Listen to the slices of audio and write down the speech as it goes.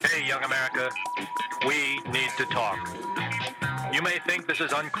young America, we need to talk. You may think this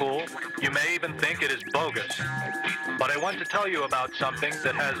is uncool. You may even think it is bogus. But I want to tell you about something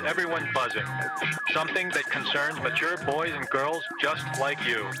that has everyone buzzing. Something that concerns mature boys and girls just like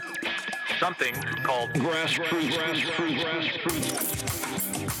you. Something called grassroots.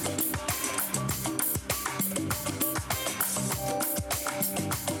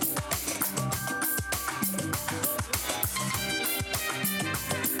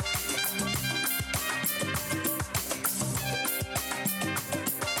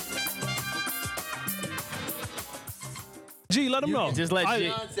 G, let him know. Just let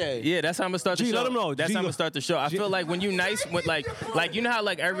G. Yeah, that's how I'm gonna start the show. Let him know. That's G, how I'm gonna start the show. I feel like when you nice with like you know how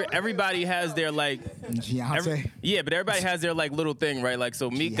like everybody has their like. Yeah, but everybody has their like little thing, right? Like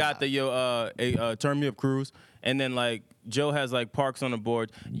so, Meek got the turn me up cruise, and then like Joe has like Parks on the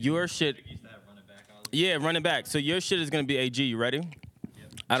board. Your shit. Yeah, running back. So your shit is gonna be AG. You ready?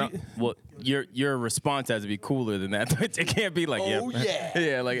 I don't. Well, your response has to be cooler than that. It can't be like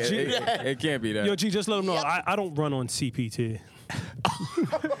yeah, like it can't be that. Yo, G, just let him know. I don't run on CPT.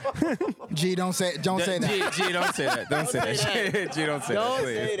 G, don't say that. G, don't say that. Don't say that. G, don't say that.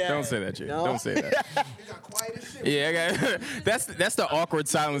 Please. Don't say that, G. Don't say that. Yeah, that's the awkward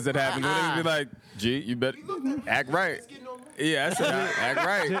silence that happens. When they be like, G, you better act right. Yeah, I said act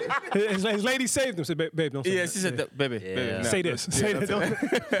right. His lady saved him. Said, babe, don't say that. Yeah, she said, baby, no. Say this. Say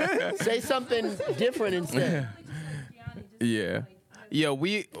that. Say something different instead. Yeah. Yo,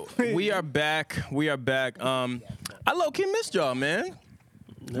 we are back. We are back. I low-key missed y'all, man.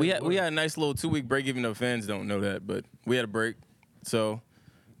 We had a nice little 2-week break, even though fans don't know that, but we had a break. So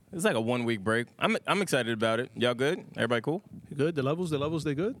it's like a 1-week break. I'm excited about it. Y'all good? Everybody cool? Good. The levels,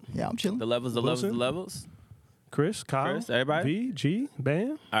 they good? Yeah, I'm chilling. The levels. Chris, Kyle, everybody? B, G,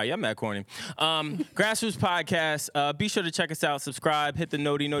 Bam. All right, y'all mad corny. Grassroots Podcast. Be sure to check us out. Subscribe. Hit the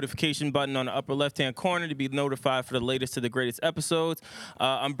notification button on the upper left-hand corner to be notified for the latest to the greatest episodes.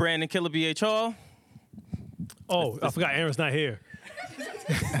 I'm Brandon Killer B.H. Hall. Oh, I forgot Aaron's not here.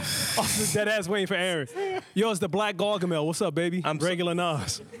 Dead ass waiting for Aaron. Yo, it's the Black Gargamel. What's up, baby? I'm regular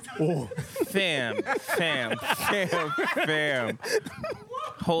Nas. Oh. Fam.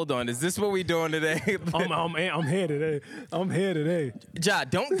 Hold on, is this what we doing today? I'm here today. Ja,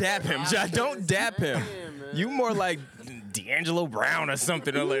 don't dap him. Ja, don't dap him. You more like D'Angelo Brown or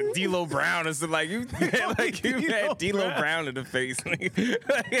something, or like D'Lo Brown or something. Like you had D'Lo Brown in the face.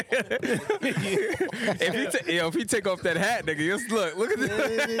 If he take off that hat, nigga, just look at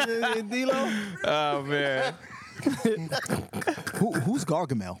this. D'Lo. Oh man. Who's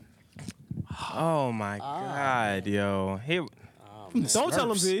Gargamel? Oh my God, yo. Here. Don't tell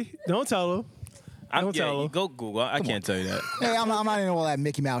him, B. Don't tell him. Don't tell him. Go Google. I can't tell you that. Hey, I'm not into all that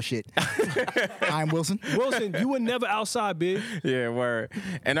Mickey Mouse shit. I'm Wilson. Wilson, you were never outside, B. Yeah, word.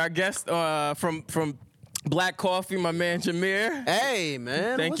 And our guest from Black Coffee, my man Jameer. Hey,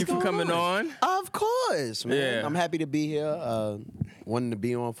 man. Thank you for coming on. Of course, man. Yeah. I'm happy to be here. Wanted to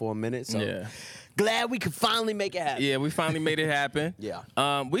be on for a minute, so Yeah. glad we could finally make it happen. Yeah, we finally made it happen. Yeah.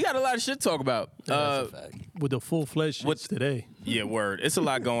 We got a lot of shit to talk about. That's a fact. With the full-fledged shits today. Yeah, word. It's a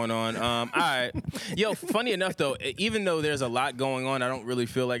lot going on. All right. Yo, funny enough, though, even though there's a lot going on, I don't really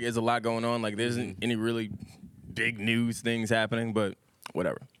feel like there's a lot going on. Like, there isn't any really big news things happening, but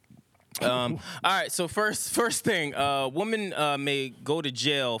whatever. All right, so first thing, woman may go to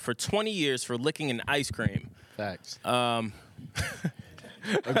jail for 20 years for licking an ice cream. Facts.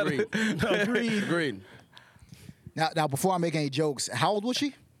 Agreed. Now, before I make any jokes, how old was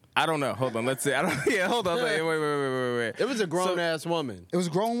she? I don't know. Hold on. Let's see. Hold on. Wait. It was a grown-ass woman. It was a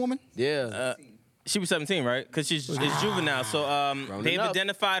grown woman? Yeah. She was 17, right? Because she's juvenile. So they've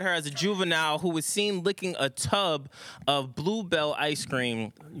identified her as a juvenile who was seen licking a tub of Bluebell ice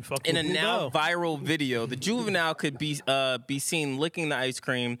cream in a now viral video. The juvenile could be seen licking the ice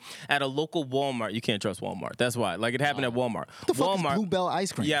cream at a local Walmart. You can't trust Walmart. That's why. Like, it happened at Walmart. What the fuck is Bluebell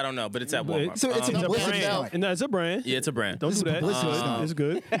ice cream? Yeah, I don't know, but it's at Walmart. So it's a publicity stunt. And that's a brand. Yeah, it's a brand. Don't do that. It's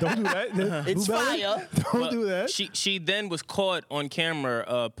good. Don't do that. It's fire. Don't do that. She then was caught on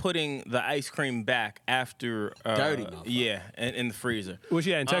camera putting the ice cream back after Dirty. Yeah, in the freezer. Well,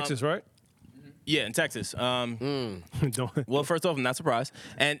 she had in Texas, right? Yeah, in Texas. Don't. Well, first off, I'm not surprised,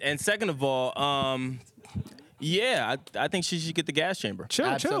 and second of all, yeah, I think she should get the gas chamber. Chill.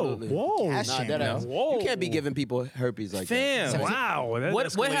 Absolutely. Whoa. Whoa. You can't be giving people herpes like that. Fam, Wow. what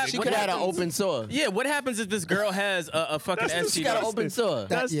happens? She could have had an open sore. Yeah, what happens if this girl has a fucking STD? She got an open sore.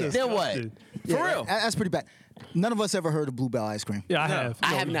 That's Then what? disgusting. For real? That's pretty bad. None of us ever heard of Bluebell ice cream. Yeah, I have.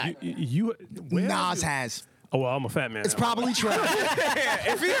 I have not. You Nas has. Oh, well, I'm a fat man. It's probably trash.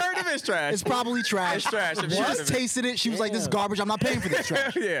 If you heard of it, it's trash. It's probably trash. It's trash. If She you heard just of it. tasted it. She was like, "This is garbage. I'm not paying for this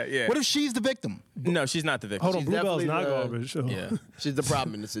trash." Yeah. What if she's the victim? No, she's not the victim. Hold on, She's Bluebell's not definitely garbage. So. Yeah. She's the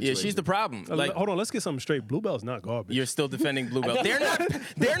problem in the Yeah, situation. she's the problem. Like, Hold on, let's get something straight. Bluebell's not garbage. you're still defending Bluebell. They're not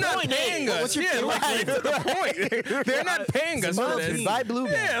paying us. What's your Yeah, like, point? that's the point. They're not paying us for this. Buy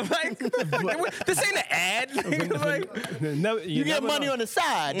Bluebell. Yeah, like this ain't an ad. Like, Never, You get money on the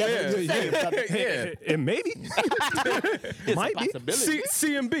side. That's what you're saying, brother. yeah. And maybe. Might be.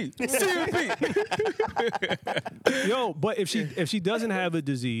 CMB. Yo, but if she doesn't have a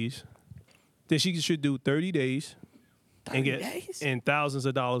disease, then she should do 30 days and get and thousands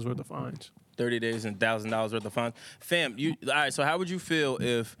of dollars worth of fines. 30 days and $1,000 worth of fines. Fam, all right, so how would you feel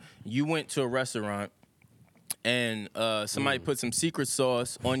if you went to a restaurant and somebody put some secret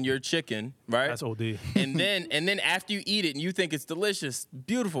sauce on your chicken, right? That's OD. and then after you eat it and you think it's delicious,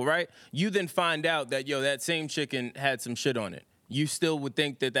 beautiful, right? You then find out that, that same chicken had some shit on it. You still would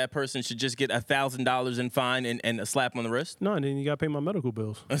think that person should just get $1,000 in fine and a slap on the wrist? No, and then you got to pay my medical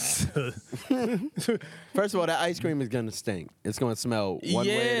bills. First of all, that ice cream is gonna stink. It's gonna smell one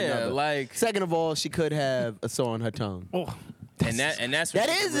way or Yeah, another. like- Second of all, she could have a sore on her tongue. Oh, And that's That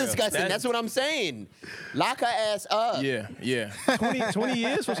what's is real. disgusting. That's what I'm saying. Lock her ass up. Yeah. 20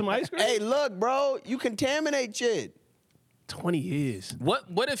 years for some ice cream? Hey, look, bro, you contaminate shit. 20 years. What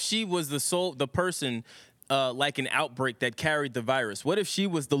if she was the person like an outbreak that carried the virus? What if she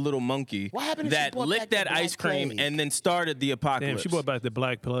was the little monkey What happened if she that brought licked back that the ice Black cream Plague? and then started the apocalypse? Damn, she brought back the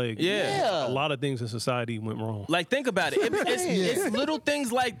Black Plague. Yeah. A lot of things in society went wrong. Like, think about it. It's little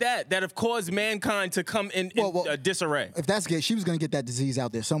things like that have caused mankind to come in disarray. If that's good, she was gonna get that disease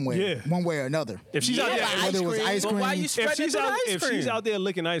out there somewhere, Yeah. one way or another. If she's out there, Whether it was ice But cream. why you if spreading she's it to out, ice if cream? she's out there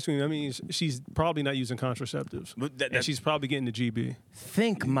licking ice cream, that means she's probably not using contraceptives, But that- and she's probably getting the GB.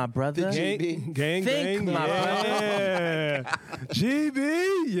 Think, my brother. Gang, gang, Think, gang, my yeah.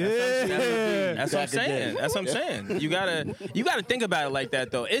 GB, yeah. That's what I'm saying. That's what I'm saying. You gotta think about it like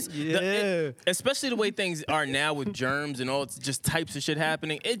that though. Especially the way things are now with germs and all just types of shit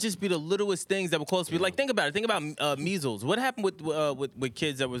happening. It just be the littlest things that will cause people. Like, think about it. Think about measles. What happened with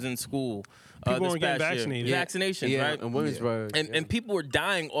kids that was in school? People this weren't getting past year? vaccinated. Vaccinations, right? And Williamsburg. And people were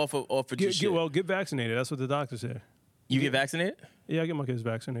dying off of just shit. Get vaccinated. That's what the doctor said. You get vaccinated? Yeah, I get my kids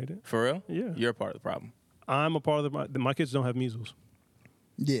vaccinated. For real? Yeah. You're a part of the problem. I'm a part of my kids don't have measles.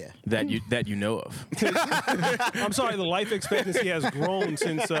 Yeah. That you know of. I'm sorry, the life expectancy has grown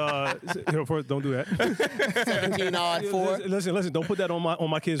since. First, don't do that. 17 odd 4. Listen, don't put that on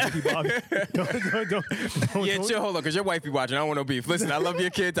my kids, Ricky Bobby. don't, Yeah, chill, hold on, because your wife be watching. I don't want no beef. Listen, I love your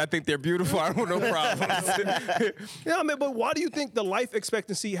kids. I think they're beautiful. I don't want no problems. Yeah, I mean, but why do you think the life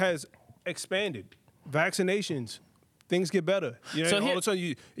expectancy has expanded? Vaccinations, things get better. You know, So all here- of a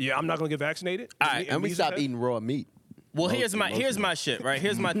sudden, I'm not gonna get vaccinated. All right, And we stopped eating raw meat. Well, here's my shit, right?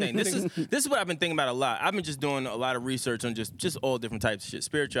 Here's my thing. This is what I've been thinking about a lot. I've been just doing a lot of research on just all different types of shit,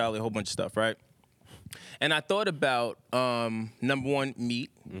 spirituality, a whole bunch of stuff, right? And I thought about number 1,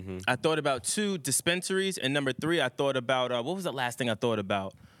 meat. I thought about 2, dispensaries, and number 3, I thought about what was the last thing I thought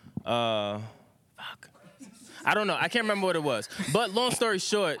about? Fuck. I don't know. I can't remember what it was. But long story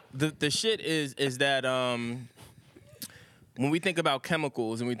short, the shit is that when we think about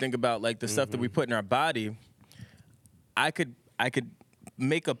chemicals and we think about like the stuff that we put in our body, I could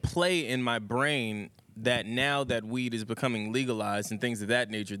make a play in my brain that now that weed is becoming legalized and things of that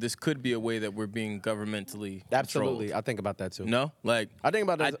nature, this could be a way that we're being governmentally Absolutely. controlled. I think about that too. No, like I think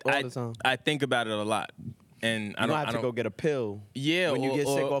about that all the time. I think about it a lot, and You don't have to go get a pill. Yeah, when you get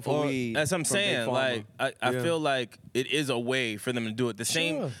sick off of weed. That's what I'm from Big saying. Pharma. Like, I feel like it is a way for them to do it. The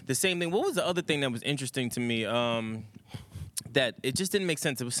same thing. What was the other thing that was interesting to me? That it just didn't make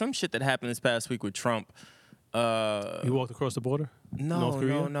sense. It was some shit that happened this past week with Trump. You walked across the border? North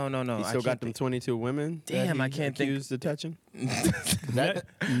Korea? No. He still got them 22 women. that Damn, he I can't think- accused of touching. That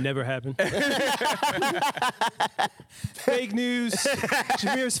never happened. Fake news.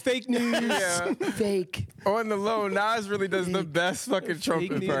 Jameer's fake news. Fake. On the low, Nas really does the best fucking Trump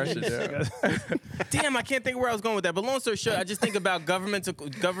Fake news. impression. Yeah. Damn, I can't think where I was going with that. But long story short, I just think about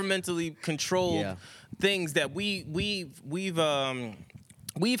governmentally controlled things that we've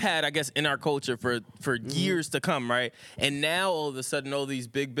had, I guess, in our culture for years to come, right? And now all of a sudden, all these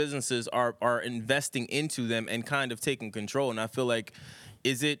big businesses are investing into them and kind of taking control. And I feel like,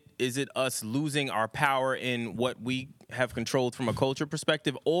 is it us losing our power in what we have controlled from a culture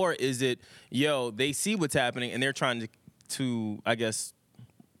perspective, or is it, they see what's happening and they're trying to I guess,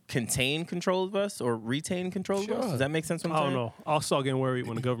 contain control of us or retain control of us? Does that make sense? What I'm I don't saying? know. I'll start getting worried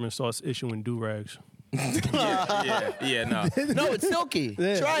when the government starts issuing do-rags. Yeah, no. No, it's silky.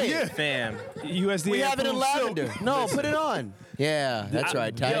 Try it. Fam. USDA. We have it in approved silk. lavender. No, put it on. Yeah, that's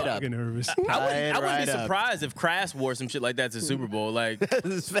right. Tie it up. Fucking nervous. I wouldn't right be up. surprised if Crass wore some shit like that to Super Bowl. Like,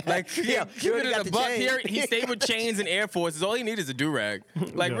 Yeah, keep it in a buck here. He stayed with chains and Air Forces. All he needs is a do-rag.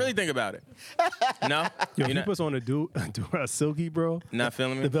 Like, Yo. really think about it. No? Yo, You're he puts on a silky, bro. not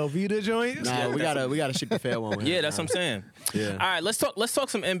feeling me? The Velveeta joint. Nah, we gotta shoot the fair one. With Yeah, him, that's what I'm saying. Yeah. All right, let's talk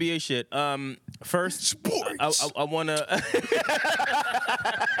some NBA shit. First, Sports. I wanna.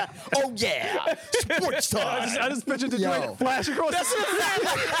 Oh yeah, sports talk. I just pictured the Yo. joint flash across.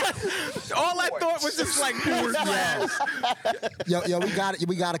 All I thought was just like pure gas. Yo,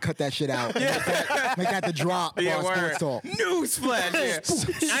 we gotta cut that shit out. Make that the drop. Yeah, for our word. sports talk. Newsflash.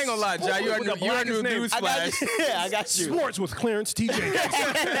 Yeah. I ain't gonna lie, John. You're a new newsflash. I got you. Sports with Clarence TJ.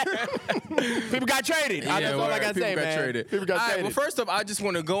 People got traded. That's all I gotta say, got man. traded. People got All right, traded. well, first up, I just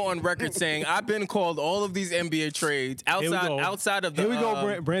want to go on record saying I've been called all of these NBA trades outside of the. Here we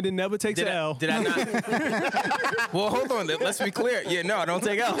go. Brandon never takes an L. Did I not? Well, hold on. Let's be clear. Yeah, no, I don't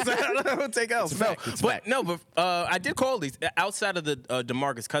take L's. I don't take L's. No, but I did call these outside of the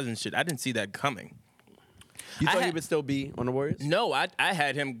DeMarcus Cousins shit. I didn't see that coming. You thought he would still be on the Warriors? No, I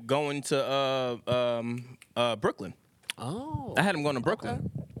had him going to Brooklyn. Oh. I had him going to Brooklyn.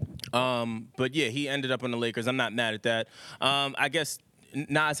 But yeah, he ended up on the Lakers. I'm not mad at that. I guess,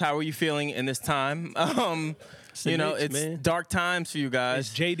 Nas, how are you feeling in this time? You know, Knicks, it's man. dark times for you guys.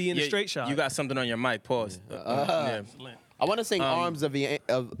 It's JD in the straight shot. You got something on your mic. Pause. Yeah. I want to sing "Arms of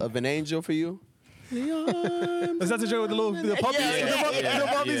an Angel" for you. Is that the joke with the puppies? The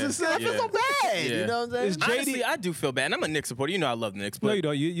puppies and stuff. I feel so bad. Yeah. You know what I'm saying? It's Honestly, I do feel bad. And I'm a Knicks supporter. You know I love the Knicks. But No, you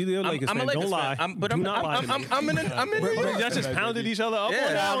don't. You're a Lakers I'm fan. a Lakers Don't lie. fan. Do not lie to me. I'm in New York. Y'all just pounded each other up.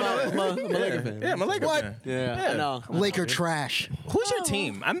 Yeah, I'm a Laker fan. Yeah, I'm a Lakers fan. Yeah, I know. Laker trash. Who's your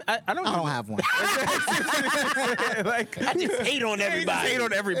team? I don't. I don't have one. Like, I just hate on everybody. hate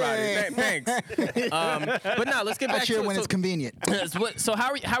on everybody. Thanks. But now let's get I back cheer to when it's convenient. So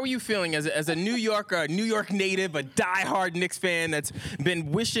how are you feeling as a New Yorker, a New York native, a diehard Knicks fan that's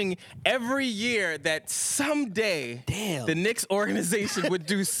been wishing every year that someday the Knicks organization would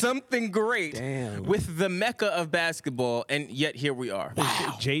do something great with the mecca of basketball, and yet here we are.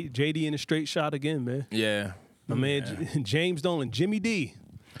 JD in the straight shot again, man. Yeah. My man James Dolan, Jimmy D.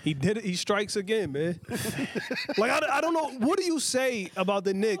 He did it. He strikes again, man. Like I don't know. What do you say about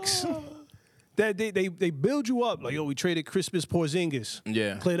the Knicks? That they build you up like, yo, we traded Kristaps Porzingis.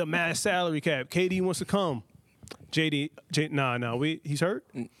 Yeah. Played a mass salary cap. KD wants to come. He's hurt?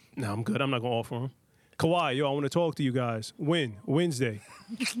 No, I'm good. I'm not gonna offer him. Kawhi, yo, I want to talk to you guys. Wednesday.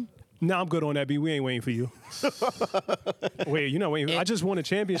 Nah, I'm good on that, B. We ain't waiting for you. Wait, you're not waiting. I just won a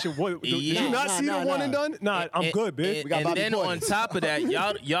championship. What, did you not see the one and done? Nah, I'm good, bitch. And then on top of that,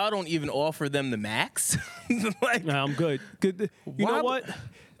 y'all don't even offer them the max. Like, Nah, I'm good. Good. You know what?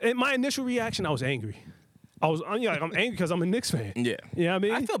 In my initial reaction, I was angry. I'm angry because I'm a Knicks fan. Yeah. You know what I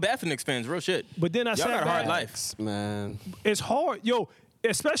mean? I feel bad for Knicks fans, real shit. But then I Y'all sat got a hard back. life. Man. It's hard. Yo,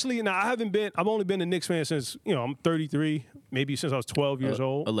 especially now, I've only been a Knicks fan since, I'm 33, maybe since I was 12 years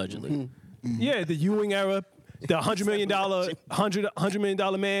old. Allegedly. Yeah, the Ewing era, the $100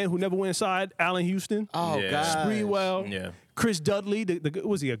 million man who never went inside, Allen Houston. Oh, Yeah. God. Spreewell. Yeah. Chris Dudley,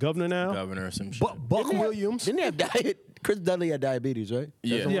 was he a governor now? Governor or some shit. Buck Williams. Didn't he have diet? Chris Dudley had diabetes, right?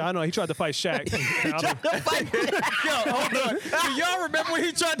 Yeah. Yeah, I know. He tried to fight Shaq. Yo, hold on. Do y'all remember when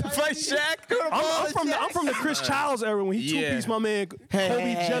he tried to fight Shaq? I'm from the Chris Childs era when he two-pieced my man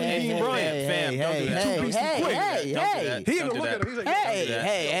Kobe Jelly Bean Bryant. Fam, don't do that. Two-piece quick. He even Don't do look that. at him. He's like,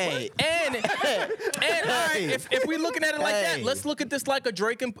 Hey. And all right, if we looking at it like that, let's look at this like a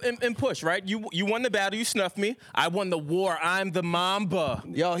Drake and Push, right? You won the battle, you snuffed me. I won the war. I'm the Mamba.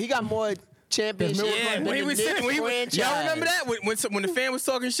 Yo, he got more championships. Yeah, than when he the was Knicks sitting, y'all franchise. remember that when the fan was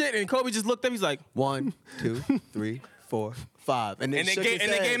talking shit and Kobe just looked up, he's like, 1, 2, 3, 4, 5, and and they gave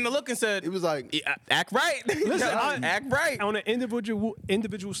him the look and said, He was like, "Yeah, act right, act right. on an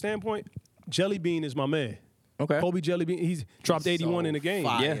individual standpoint, Jelly Bean is my man. Okay. Kobe Jelly Bean, he's dropped 81 in the game.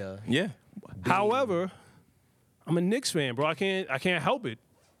 fire. Yeah. However, I'm a Knicks fan, bro. I can't help it.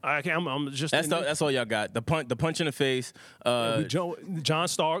 I'm just That's all y'all got. The punch in the face. John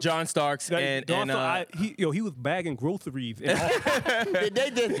Starks. John Starks He was bagging growth wreath. Did they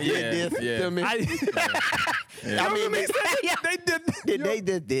just did this to me? I mean, they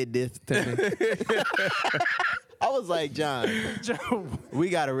just did this to me. I was like, John, we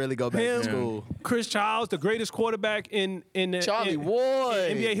got to really go back to school. Chris Childs, the greatest quarterback in Charlie Ward.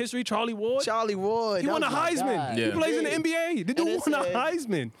 in NBA history. Charlie Ward. Charlie Ward. He won a Heisman. He Yeah. plays in the NBA. The dude it won a said-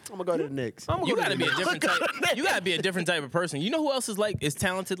 Heisman. I'm gonna go to the Knicks. I'm You gonna gotta be a different type. You gotta be a different type of person. You know who else is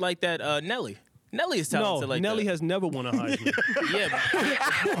talented like that? Nelly. Nelly is talented like Nelly that. has never won a Heisman. Yeah,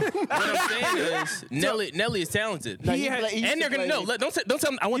 but what I'm saying is Nelly is talented. No, And they're gonna don't tell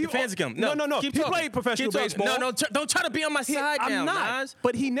them I want the fans to come. No. No. Keep He talking. played professional Keep talking. baseball. No, don't try to be on my side now, I'm not. Nas.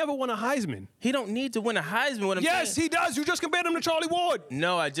 But he never won a Heisman. He don't need to win a Heisman. What I'm Yes, saying. he does. You just compared him to Charlie Ward.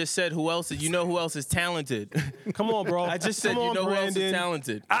 No, I just said who else. You know who else is talented. Come on, bro. I just said Come you on, know who else is Brandon.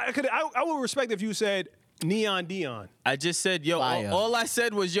 talented. I would respect if you said Neon Dion. I just said, yo, Fire. all I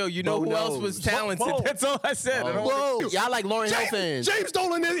said was, yo, you know Bo who else knows. was talented. Bo. That's all I said. I don't wanna- Whoa, y'all like Lauryn Hill fans. James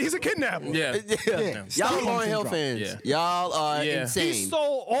Dolan, he's a kidnapper. Yeah. Yeah. Y'all Lauryn Hill fans. Yeah. Y'all are Yeah. insane. He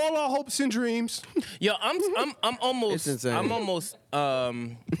stole all our hopes and dreams. Yo, I'm almost It's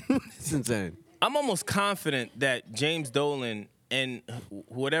insane. It's insane. I'm almost confident that James Dolan and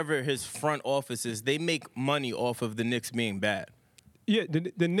whatever his front office is, they make money off of the Knicks being bad. Yeah,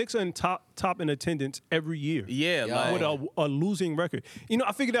 the Knicks are in top in attendance every year. Yeah, like With a losing record. You know,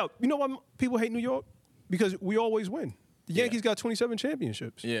 I figured out, you know why people hate New York? Because we always win. The Yankees got 27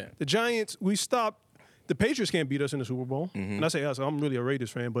 championships. Yeah. The Giants, we stopped. The Patriots can't beat us in the Super Bowl. Mm-hmm. And I say us, I'm really a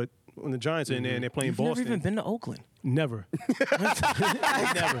Raiders fan, but when the Giants are in there and they're playing You've Boston. never even been to Oakland. Never.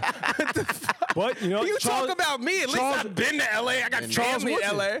 Never. But, you know, You Charles, talk about me. At least Charles- I've been to LA. I got Charles family in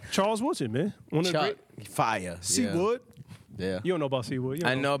Woodson. LA. Charles Woodson, man. One of the Chuck, great. fire. Seawood. Yeah. You don't know about Seawood. You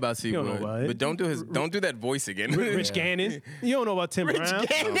don't I know about You don't know Seawood, about it. but don't do that voice again. Rich Gannon. You don't know about Tim Brown.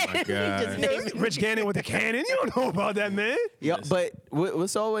 Oh my God. Rich Gannon with the cannon. You don't know about that, man. Yeah, but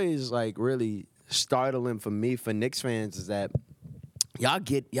what's always like really startling for me for Knicks fans is that y'all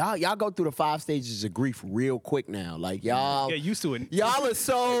go through the 5 stages of grief real quick now. Like y'all Get used to it. Y'all are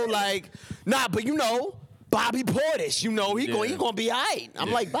so like but you know Bobby Portis, he gonna be all right. I'm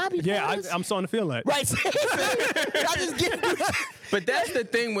like Bobby Yeah, Portis. I'm starting to feel that. Right. I just get But that's the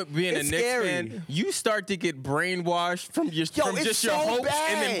thing with being It's a Knicks scary. fan. You start to get brainwashed from it's just your so hopes,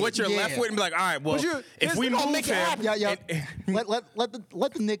 bad. and then what you're Yeah. left with, and be like, all right, well, if we gonna move make it him, happen. Yeah.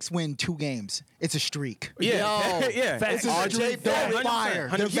 Let the Knicks win 2 games. It's a streak. yeah, Yo, yeah. Facts. It's a RJ streak. They're Barrett, fire.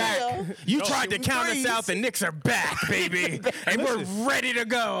 They're 100%. back. You tried to count us threes. out. The Knicks are back, baby, and we're ready to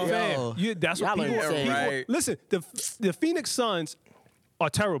go. Yo. That's what Y'all are people, insane. Right. Listen, the Phoenix Suns are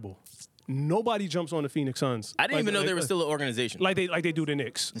terrible. Nobody jumps on the Phoenix Suns. I didn't even know they were still an organization. like they do the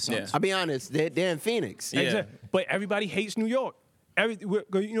Knicks. yeah. I'll be honest, they're in Phoenix. Yeah. Exactly. But everybody hates New York. You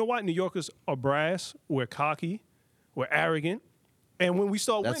know what? New Yorkers are brass. We're cocky. We're arrogant. And when we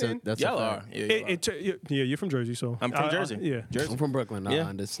start winning, Y'all are. you're from Jersey, so I'm from Jersey. Yeah. Jersey. I'm from Brooklyn. Yeah. I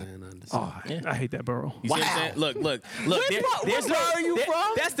understand. Oh, I hate that borough. You see what I'm saying? Look. There's Where are you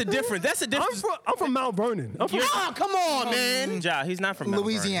from? That's the difference. That's the difference. I'm from Mount Vernon. I'm from. Oh, come on, man. Ja, he's not from Mount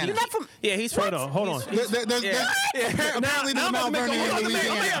Louisiana. Vernon. You're not from- Yeah, he's from. Hold on. Apparently, there's Mount Vernon in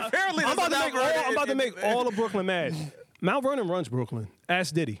Louisiana. Apparently, I'm about to make all of Brooklyn mad. Mount Vernon runs Brooklyn.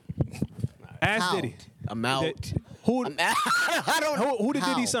 Ask Diddy. Ask How? Diddy. I'm out. Who I don't. who did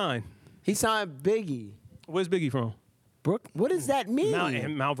How? Diddy sign? He signed Biggie. Where's Biggie from? Brooke, what does that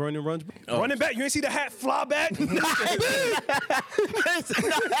mean? Mount Vernon runs. Running back. You ain't see the hat fly back?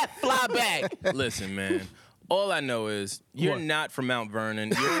 Fly back. Listen, man. All I know is you're What? not from Mount Vernon.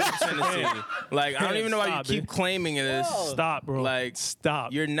 You're from Tennessee. Like, I don't even know why you Stop, keep man. claiming this. Stop, bro. Like,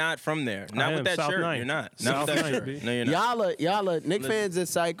 Stop. You're not from there. Not am. with that South shirt. Ninth. You're not. South Not with that Ninth, shirt. B. No, you're not. Y'all are Knicks fans are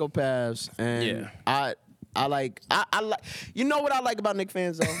psychopaths, and Yeah. I like. You know what I like about Knicks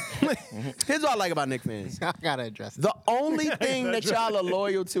fans though? Here's what I like about Knicks fans. I gotta address it. The only thing that y'all are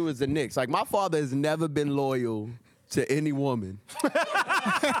loyal to is the Knicks. Like my father has never been loyal to any woman,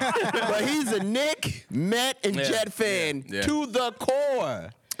 but he's a Knick, Met, and Yeah. Jet fan Yeah. to the core.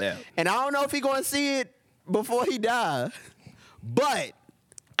 Yeah. And I don't know if he's gonna see it before he dies, but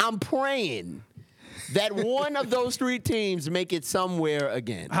I'm praying that one of those 3 teams make it somewhere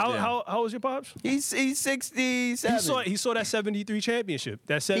again. How was your pops? He's 67. He saw that 73 championship.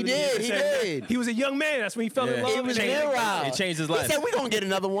 That 70. did, he did. He was a young man. That's when he fell in Yeah. love. It was with an era. It changed his He life. said, we gonna get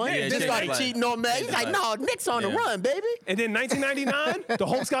another one. Yeah, it Just changed started his life. cheating on me. He's Changed like, his no, life. Knicks on the Yeah. run, baby. And then 1999, the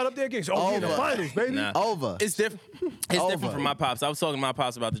Hawks got up there against. Oh, in the Over. finals, baby. Nah. Over. It's different. It's Over. different from my pops. I was talking to my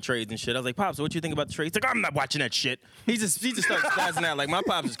pops about the trades and shit. I was like, Pops, what you think about the trades? He's like, I'm not watching that shit. He just starts spazzing out. Like my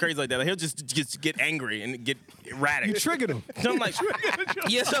pops is crazy like that. Like, he'll just get angry and get erratic. You triggered him. So I'm like,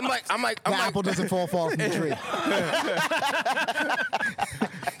 yes, I'm like, The apple doesn't fall far from the tree.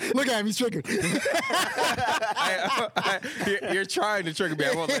 Look at him, he's triggered. you're trying to trigger me.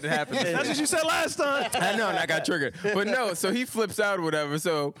 I won't let it happen. That's what you said last time. I know, and I got triggered. But no, so he flips out or whatever.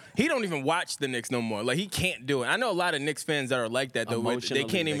 So he don't even watch the Knicks no more. Like he can't do it. I know a lot of Knicks fans that are like that though. Where they Emotionally,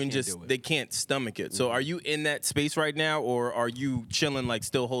 can't they even can't do it. they can't stomach it. So are you in that space right now, or are you chilling, like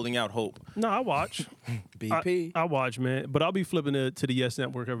still holding out hope? No, I watch. BP. I watch, man, but I'll be flipping it to the Yes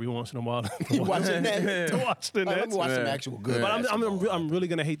Network every once in a while. You watching that? to watch the Let Nets. me watch some actual good. But I'm really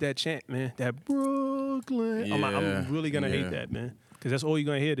gonna hate that chant, man. That Brooklyn. I'm really gonna hate that, man. Because that's all you're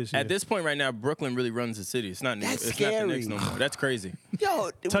gonna hear this year. At this point right now, Brooklyn really runs the city. It's not New York. That's It's not the scary. Knicks no more. That's crazy.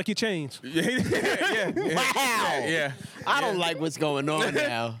 Yo, Tuck your chains. wow. Yeah. I don't like what's going on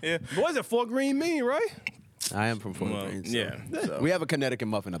now. What is it? Fort Greene mean, right? I am from Fort Well, Wayne. So. yeah. So. We have a Connecticut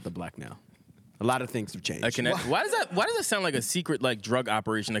muffin up the block now. A lot of things have changed. Why does that sound like a secret like drug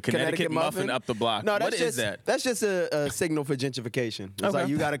operation? A Connecticut muffin up the block. No, that's what just is that? That's just a signal for gentrification. It's Okay. like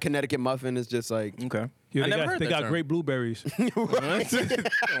you got a Connecticut muffin. It's just like Okay. Yeah, I never heard they that got term. great blueberries. Oh my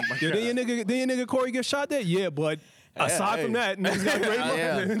Yeah, then your nigga Corey get shot there. Yeah, but aside from that, niggas got great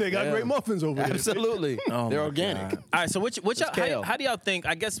muffins. They got great muffins over there. absolutely. Oh They're my organic. God. All right, so kale. how do y'all think?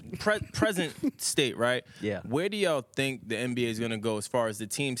 I guess present state, right? Yeah. Where do y'all think the NBA is going to go as far as the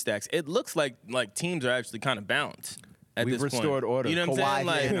team stacks? It looks like teams are actually kind of balanced at We've this point. restored order. You know what I'm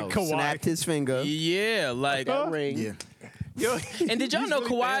saying? Like, Kawhi. snapped his finger. yeah, like. That ring. Yeah. Yo, And did y'all he's know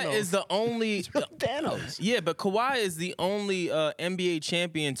really Kawhi Thanos. is the only? Thanos. Yeah, but Kawhi is the only NBA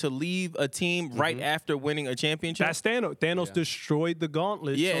champion to leave a team right after winning a championship. That's Thanos. Thanos destroyed the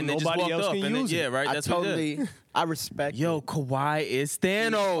gauntlet, yeah, so and they just nobody walked else off. can And use yeah, it. right. I That's what he did. I respect. Yo, it. Kawhi is He's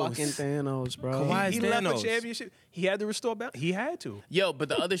Thanos. fucking Thanos, bro. Kawhi is He left a Thanos. championship. He had to restore balance. He had to. Yo, but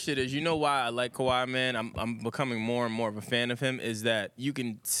the other shit is, you know why I like Kawhi, man? I'm becoming more and more of a fan of him, is that you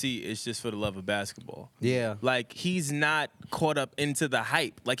can see it's just for the love of basketball. Yeah. Like, he's not caught up into the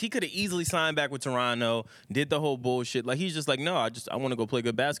hype. Like, he could have easily signed back with Toronto, did the whole bullshit. Like, he's just like, no, I want to go play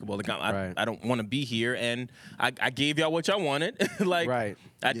good basketball. Like, Right. I don't want to be here, and I gave y'all what y'all wanted. Like, Right.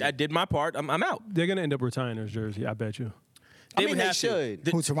 I did my part. I'm out. They're gonna end up retiring his jersey. I bet you. They I mean, would they have to. should.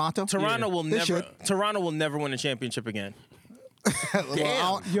 Who, Toronto? Toronto will They never. should. Toronto will never win a championship again.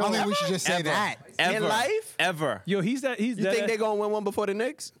 Well, I don't think we should just say Ever. that. Ever. In life? Ever. Yo, he's that. He's You that. think they're gonna win one before the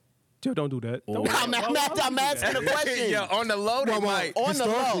Knicks? Yo, don't do that. Don't- I'm asking a question. Yeah, on the low, they Well, might. On the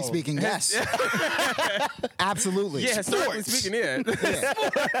historically low. speaking, yes. Absolutely. Yeah, historically speaking, yeah.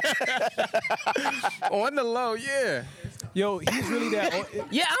 On the low, yeah. Yo, he's really that.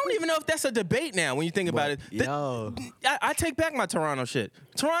 Yeah, I don't even know if that's a debate now when you think about it. Yo. I take back my Toronto shit.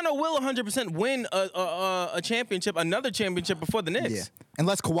 Toronto will 100% win a championship, another championship before the Knicks. Yeah.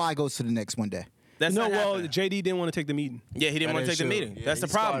 Unless Kawhi goes to the Knicks one day. That's No, not well, happening. JD didn't want to take the meeting. Yeah, he didn't That want to is take the true. meeting. Yeah, That's the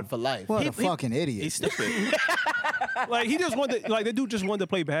he's scarred problem. for life. What He- a fucking idiot. He's stupid. Like he just wanted, like the dude just wanted to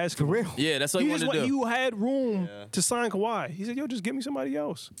play basketball. For real. Yeah, that's what he You just wanted to do. you had room to sign Kawhi. He said, "Yo, just give me somebody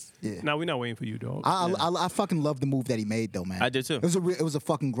else." Yeah. Now we're not waiting for you, dog. I fucking love the move that he made, though, man. I did too. It was a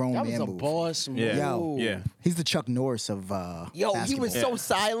fucking grown That was man a move. boss move. Yeah. Yo. Yeah. He's the Chuck Norris of Yo, he basketball. was so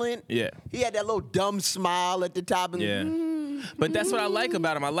silent. Yeah. He had that little dumb smile at the top. And Yeah. But that's what I like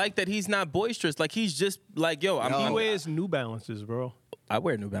about him. I like that he's not boisterous. Like, he's just like, yo, he wears New Balances, bro. I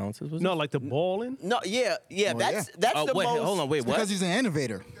wear New Balances. No, like the balling. No, yeah. That's Oh, the wait, most. hold on, wait, what? Because he's an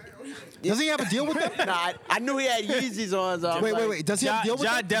innovator. Doesn't he have a deal with them? Nah, I knew he had Yeezys on. So I'm Wait. like, Does he have a deal with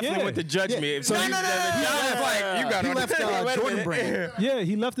John them? definitely Yeah. went to judge me. If So so he- he, no, John no, was like, you got He on left Wait a Jordan minute. brand. Yeah,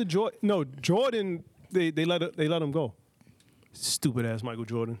 he left the Jordan. No, Jordan. They let him go. Stupid ass Michael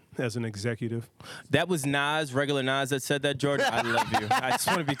Jordan as an executive. That was Nas, regular Nas, that said that, Jordan. I love you. I just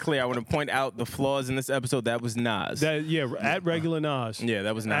want to be clear. I want to point out the flaws in this episode. That was Nas. At regular Nas. Yeah,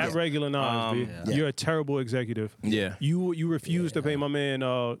 that was Nas. At regular Nas, B. Yeah. You're a terrible executive. Yeah. You refuse to pay my man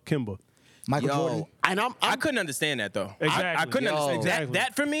Kimba. Michael yo, Jordan. and I couldn't understand that, though. I Exactly. couldn't Yo. understand Exactly.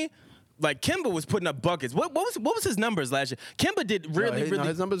 that for me. Like, Kimba was putting up buckets. What was his numbers last year? Kimba did really.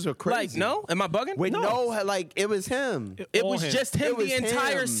 his numbers were crazy. Like, no? Am I bugging? Wait, no, like it was him. It all was him. just him It was the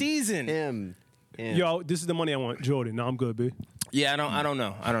entire him. season. Him. Yo, this is the money I want. Jordan. No, I'm good, B. Yeah, I don't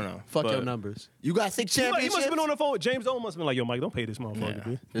know. Fuck But your numbers. You got 6 He championships. must have been on the phone. James Owen must have been like, yo, Mike, don't pay this motherfucker,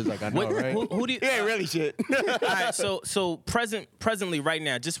 B. It's like I know, What- right? who do you? He ain't really shit. All right, so presently right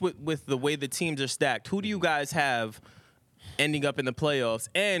now, just with the way the teams are stacked, who do you guys have ending up in the playoffs?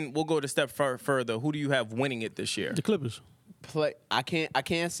 And we'll go a step further. Who do you have winning it this year? The Clippers. I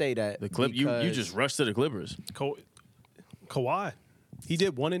can't say that. The Clip. You because- just rushed to the Clippers. Kawhi. He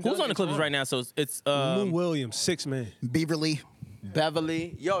did one and Who's done. on the Clippers right now? So it's Lou Williams, 6 man. Beverly.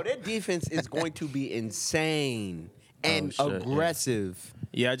 Beverly. Yo, their defense is going to be insane and Oh, shit, yeah. aggressive.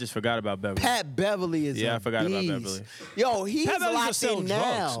 yeah, I just forgot about Beverly. Pat Beverly is Yeah, a I forgot about beast. Beverly. Yo, he's Pat Beverly just locked sell in drugs.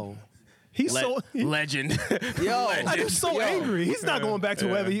 now. He's legend. Yo, I'm so angry. He's not going back to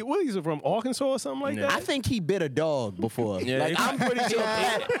wherever he's from Arkansas or something like that. I think he bit a dog before. Yeah, like I'm pretty sure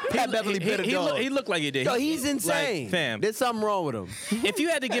Pat Beverly bit a dog. He looked like he did. Yo, he's insane. Like, fam, there's something wrong with him. if you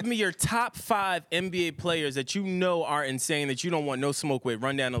had to give me your top 5 NBA players that you know are insane that you don't want no smoke with,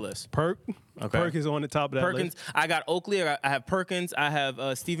 run down the list. Perk. Okay. Perk is on the top of that Perkins. list. I got Oakley. I have Perkins. I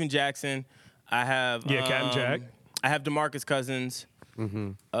have Steven Jackson. I have Captain Jack. I have DeMarcus Cousins.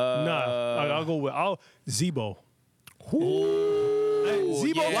 I'll go with Zebo.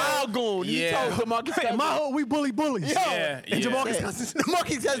 Zebo, yeah. Wild goon. Yeah. You told DeMarcus Hey, my hood, we bullies. Yeah, And yeah. DeMarcus Cousins.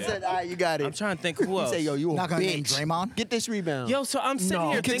 DeMarcus Cousins said, all right, you got it. I'm trying to think who He else. said, yo, you a Not gonna name bitch. Draymond? Get this rebound. Yo, so I'm sitting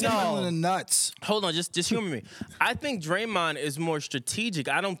here Kick thinking. him in the nuts. Hold on, just humor me. I think Draymond is more strategic.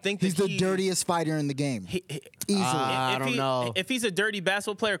 I don't think that He's the dirtiest fighter in the game. Easily. I don't know. If he's a dirty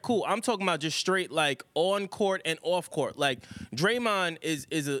basketball player, cool. I'm talking about just straight like on court and off court. Like Draymond is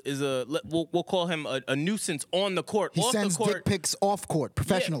a we'll call him a nuisance on the court. He off sends the court, dick pics off court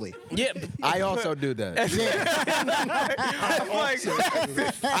professionally. Yeah, I also do that.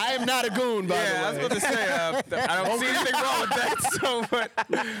 I am not a goon, by the way. I was going to say I don't see anything wrong with that. So, but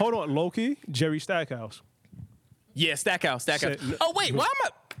Hold on, Loki, Jerry Stackhouse. yeah, Stackhouse. Shit. Oh wait, why am I?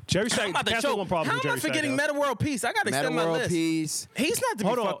 Jerry I'm Stackhouse. about to That's choke. one problem How with am I Jerry forgetting Stackhouse. Meta World Peace? I got to Meta extend my World list. Peace. He's not to be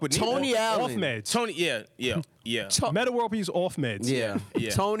Hold on, fucked with. Tony Allen. Off meds. Tony, yeah. Meta World Peace off meds. Yeah.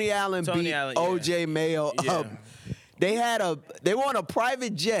 Tony Allen beat Allen, yeah. OJ Mayo Yeah. up. They were on a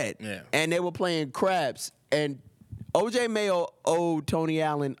private jet, and they were playing craps, and OJ Mayo owed Tony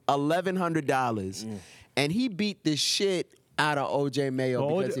Allen $1,100, and he beat the shit out of OJ Mayo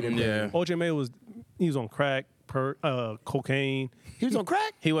Well, because he didn't. Yeah. OJ Mayo was on crack, cocaine. He was on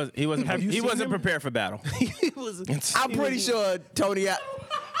crack. He wasn't. Have you he seen wasn't him? prepared for battle. I'm pretty sure Tony.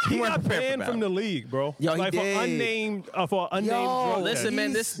 He wasn't got prepared for banned battle. from the league, bro. Yo, he like did. for unnamed Yo, drug Listen, test.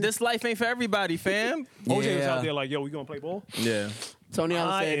 man, this life ain't for everybody, fam. OJ was Yeah. out there like, yo, we gonna play ball? Yeah. Tony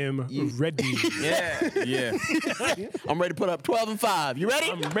Allen I said, am "You- ready. Yeah. I'm ready to put up 12 and 5. You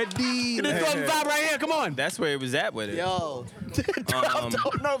ready? I'm ready. Get this 12 and 5 right here. Come on. That's where it was at with it. Yo,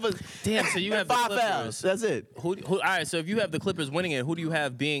 12 nervous. Damn, so you have the 5 Clippers. fouls. That's it. All right, so if you have the Clippers winning it, who do you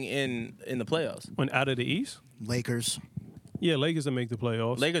have being in the playoffs? When out of the East? Lakers, Yeah, Lakers will make the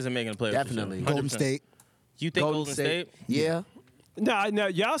playoffs. Lakers are making the playoffs. Definitely. For sure. Golden 100%. State. You think Golden State? Yeah. Now,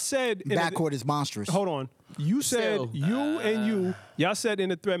 y'all said Backcourt is monstrous. Hold on. You said So, y'all said in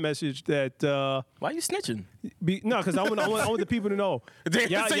the thread message that Why are you snitching? no, because I want the people to know.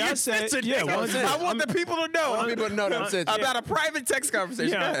 Y'all said yeah. I want the people to know. I want people to know that I'm sensitive. About a private text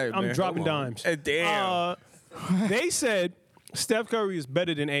conversation. Yeah, Go ahead, I'm man. dropping Come on. dimes. Damn. They said Steph Curry is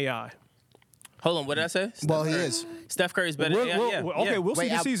better than AI. Hold on, what did I say? Well, he is. Steph Curry's better. We'll see Wait,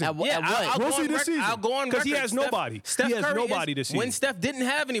 this season. at what? I'll We'll go see on this rec- season. I'll go on because he record. has Steph- nobody. Steph He has Curry nobody is, this season. When Steph didn't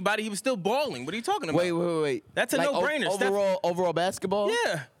have anybody, he was still balling. What are you talking about? Wait. That's a no-brainer. Steph- Overall basketball?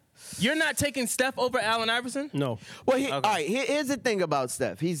 Yeah. You're not taking Steph over Allen Iverson? No. Well, all right, here's the thing about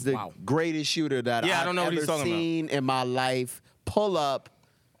Steph. He's the greatest shooter that Yeah, I I've don't know what ever he's talking about. seen in my life. Pull up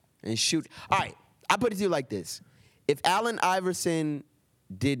and shoot. All right, I put it to you like this. If Allen Iverson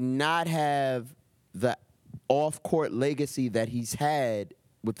did not have the off-court legacy that he's had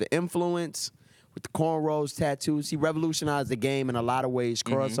with the influence, with the cornrows, tattoos, he revolutionized the game in a lot of ways,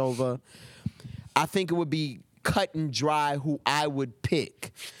 crossover. I think it would be cut and dry who I would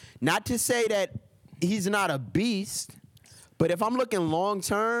pick. Not to say that he's not a beast, but if I'm looking long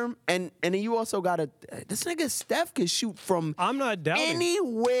term, and then you also got this nigga Steph can shoot from I'm not doubting.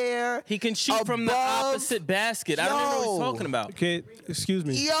 anywhere. He can shoot from the above- opposite basket. I don't even know what he's Yo. talking about. Okay, excuse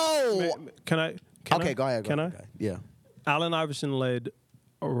me. Yo. Can I? Okay, go ahead. Can I? Go ahead. Yeah. Allen Iverson led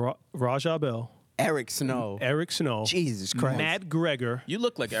Rajah Bell, Eric Snow. Eric Snow, Jesus Christ. Matt Gregor. You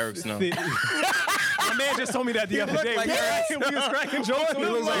look like Eric Snow. My man just told me that the other day. We was cracking jokes. We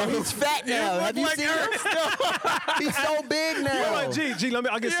was like, He's fat now. Have you seen him? He's so big now. Like, G,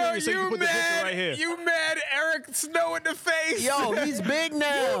 I'll get serious so you can put the picture right here. You mad Eric Snow in the face? Yo, he's big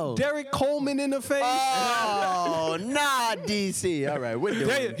now. Derek Coleman in the face. Oh, nah, DC. All right, we're doing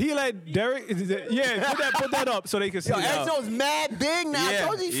it. He let Derek. Yeah, put that up so they can see. Yo, it. Eric Snow's mad big now. I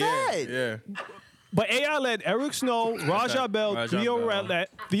told you he's fat. Yeah. But AI led Eric Snow, Rajah Bell, Rajah Theo Bell.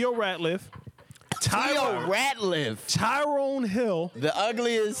 Ratliff, Theo Ratliff. Tyrone Hill. The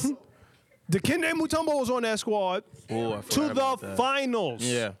ugliest. Dikembe Mutombo was on that squad Oh, I to forgot the about that. finals.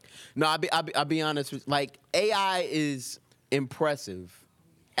 Yeah. No, I'll be honest with like AI is impressive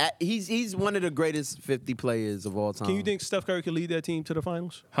He's one of the greatest 50 players of all time. Can you think Steph Curry could lead that team to the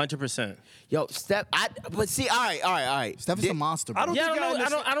finals? 100%. Yo, Steph. But see, all right. Steph is a monster. Bro. I don't Yeah, think I y'all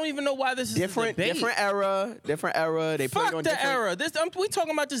don't know. I don't even know why this is different era. They played Fuck on the different era. We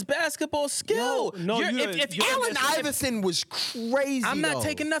talking about just basketball skill. No, if Allen Iverson was crazy. I'm not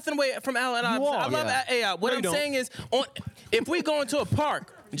taking nothing away from Allen Iverson. I love AI. What No, I'm you saying is, if we go into a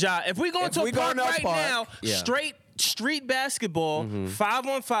park, Ja, if we go into a park right now, straight street basketball,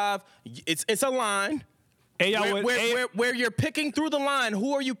 5-on-5, it's a line. Where you're picking through the line,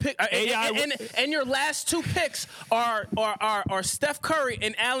 who are you picking? And your last two picks are Steph Curry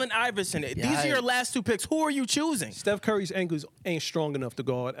and Allen Iverson. These are your last two picks. Who are you choosing? Steph Curry's ankles ain't strong enough to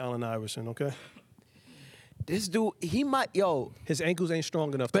guard Allen Iverson, okay? This dude, he might, His ankles ain't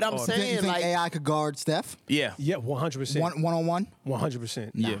strong enough But to I'm guard. saying, You think like, AI could guard Steph? Yeah. Yeah, 100%. One-on-one?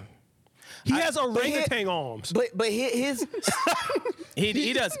 100%. Yeah. He has orangutan arms. but his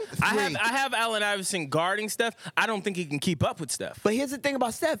He does. I have Allen Iverson guarding Steph. I don't think he can keep up with Steph. But here's the thing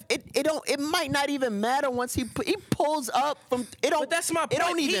about Steph. It might not even matter once he pulls up from. It don't. But that's my point. It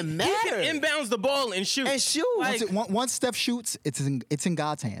don't even matter. He can inbounds the ball and shoot. Like, Once Steph shoots, it's in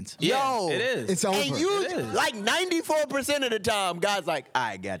God's hands. yeah, Yo, it is. It's over. And you, It is. like 94% of the time, God's like,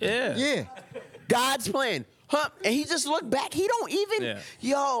 I got this. Yeah. Yeah. God's playing. And he just looked back. He don't even.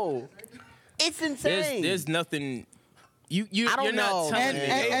 Yeah. It's insane. There's nothing. You're don't know, not telling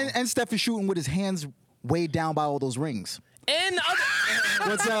man. me. And Steph is shooting with his hands weighed down by all those rings. And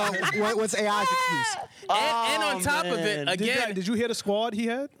What's AI's excuse? and on top of it, again, Did you hear the squad he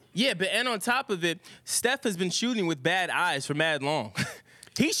had? yeah, but and on top of it, Steph has been shooting with bad eyes for mad long.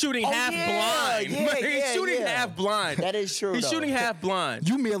 He's shooting half blind. He's shooting half blind. That is true. He's though. shooting half blind.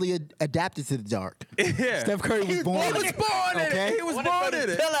 You merely adapted to the dark. Yeah. Steph Curry was born. He was born in it. He was born in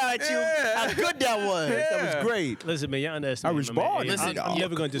it. Tell at you how good that was. That was great. Listen, man, y'all underestimate. I was born. Listen, I'm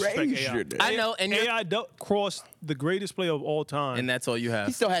never going to disrespect AI. I know, and AI crossed the greatest player of all time. and that's all you have.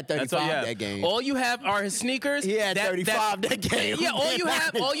 He still had That's all 35 you have. that game. All you have are his sneakers. He had 35 that game. Yeah,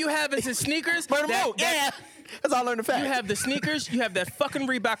 all you have is his sneakers. That's all I learned the fact. You have the sneakers, you have that fucking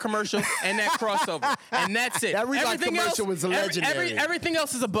Reebok commercial, and that crossover, and that's it. That Reebok commercial was legendary. Everything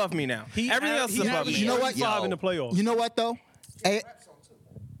else is above me now. Everything else is above me. You know what? Five in the playoffs. You know what though?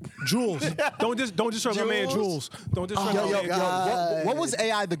 Jules. don't disrespect my man Jules. Don't disrespect my man Jules. What was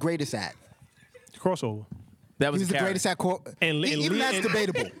AI the greatest at? Crossover. That He was was the carry. greatest at even that's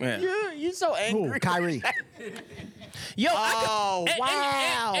debatable. Yeah. You're so angry. Kyrie. Yo, wow.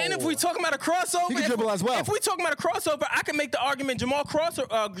 and if we talking about a crossover, He can dribble as well. If we talking about a crossover, I can make the argument Jamal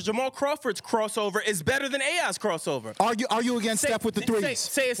Crawford's crossover is better than AI's crossover. Argue against Steph with the threes.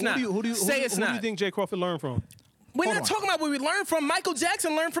 Say it's not. Who do you think Jay Crawford learned from? We're Hold not on. talking about where we learned from. Michael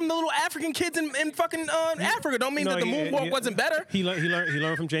Jackson learned from the little African kids in fucking Africa. Don't mean that the moonwalk wasn't better. He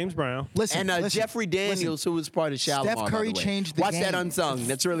learned from James Brown. Listen, And Jeffrey Daniels, who was part of Shalimar. Steph Curry by the way. changed the Watch game. that unsung.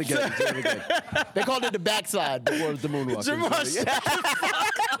 That's really good. It's really good. They called it the backside before it was the moonwalk.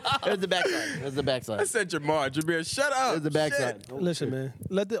 It was the backside. It was the backside. I said Jameer, shut up. It was the backside. Listen, man.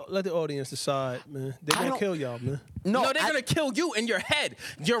 Let the audience decide, man. They're gonna kill y'all, man. No, they're gonna kill you in your head.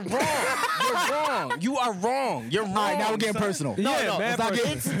 You're wrong. You're wrong. You are wrong. You're wrong. All right, now we're getting personal. No, mad it's not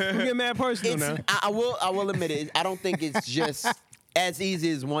personal. getting. We're getting mad personal It's, now. I will admit it. I don't think it's just as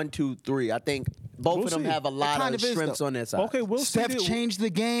easy as 1, 2, 3. I think both We'll of them see. have a lot kind of of is, shrimps though. on their side. Okay, we'll see. Steph changed the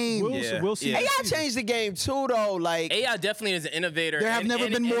game. We'll see. Yeah. AI changed the game too, though. Like AI definitely is an innovator. There have and- never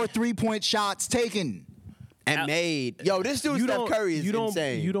and- been and- more 3-point shots taken. and made. Yo, this dude Steph Curry is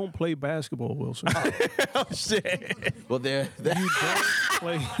insane. You don't play basketball, Wilson. Oh shit! Well, there. You don't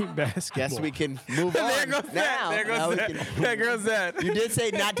play basketball. Guess we can move on. There goes now. that. There Now goes we that. can- There goes that. You did say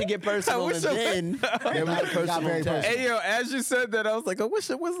not to get personal, and then we got personal. very attack. Hey yo, as you said that, I was like, I wish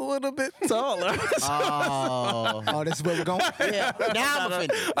it was a little bit taller. Oh, this is where we're going? Yeah. Now I'm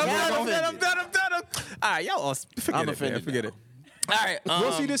offended. I'm Now done. All right, y'all all forget I'm it, man. offended Forget it. All right,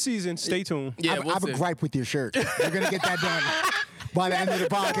 We'll see this season. Stay tuned. Yeah, I we'll have see. a gripe with your shirt. We're going to get that done by the end of the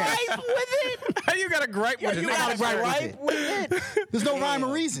podcast. How you got a gripe with You it? got a right right with it. There's no rhyme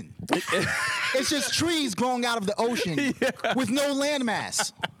or reason. It's just trees growing out of the ocean with no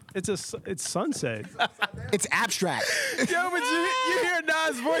landmass. It's sunset. It's abstract. Yo, but you hear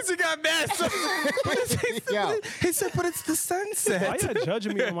Nas' voice, he got mad. Yo. He said, but it's the sunset. Why y'all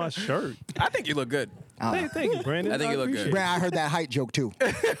judging me on my shirt? I think you look good. Thank you, Brandon. I think you look appreciate good. it. Brad, I heard that height joke too.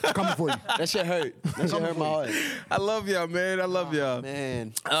 Coming for you. That shit hurt. That shit hurt my heart. I love y'all, man. I love y'all.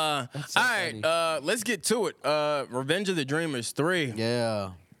 Man. All right, let's get to it. Revenge of the Dreamers 3.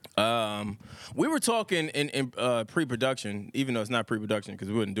 Yeah. We were talking in pre-production, even though it's not pre-production because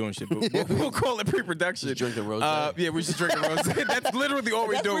we wasn't doing shit, but we'll call it pre-production. Just drinking rosé. Yeah, we're just drinking rosé. That's literally all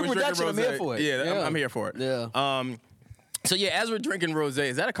we're doing. We're drinking rosé. I'm here for it. Yeah, I'm here for it. Yeah. So yeah, as we're drinking rosé,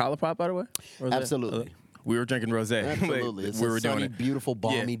 is that a collar pop, by the way? Rosé? Absolutely. We were drinking rosé. Absolutely. It's we a were sunny, doing it. beautiful,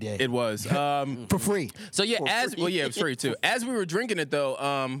 balmy day. It was. For free. So yeah, it was free too. As we were drinking it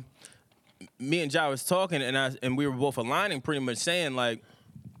though, me and Jai was talking, and we were both aligning, pretty much saying like,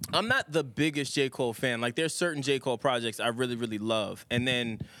 I'm not the biggest J. Cole fan. Like, there's certain J. Cole projects I really, really love, and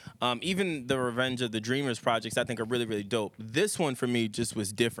then even the Revenge of the Dreamers projects I think are really, really dope. This one for me just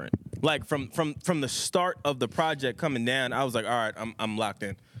was different. Like from the start of the project coming down, I was like, all right, I'm locked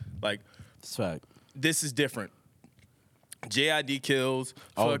in. Like, That's right. this is different. JID kills,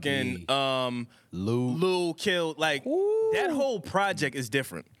 fucking Lou killed. Like, that whole project is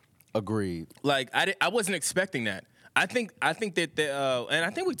different. Agreed. Like, I wasn't expecting that. I think that and I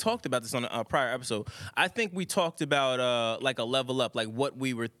think we talked about this on a prior episode. I think we talked about like a level up, like what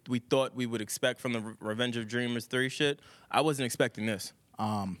we thought we would expect from the Revenge of Dreamers 3 shit. I wasn't expecting this.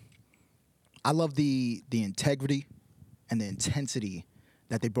 I love the integrity and the intensity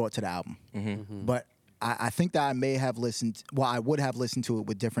that they brought to the album. But I think that I may have listened. Well, I would have listened to it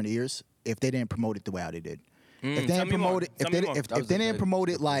with different ears if they didn't promote it the way they did. If they didn't promote it, if they didn't promote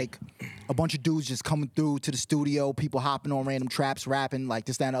it like a bunch of dudes just coming through to the studio, people hopping on random traps, rapping like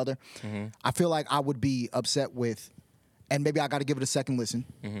this, that, and the other, I feel like I would be upset with, and maybe I got to give it a second listen.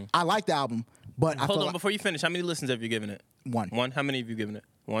 I like the album, but Hold on, before you finish, how many listens have you given it? One. One? How many have you given it?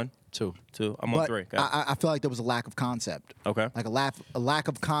 One? Two. I'm on but 3. I feel like there was a lack of concept. Okay. Like a lack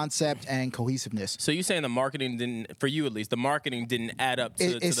of concept and cohesiveness. So you saying the marketing didn't, for you at least, the marketing didn't add up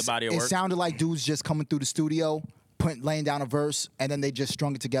to the body of work? It sounded like dudes just coming through the studio, laying down a verse, and then they just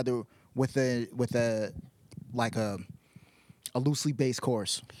strung it together with a loosely based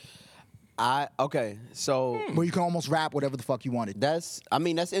chorus. Okay, so Where you can almost rap whatever the fuck you wanted. that's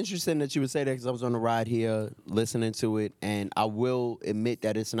interesting that you would say that because I was on the ride here listening to it, and I will admit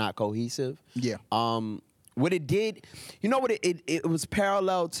that it's not cohesive. Yeah. What it did, you know what it was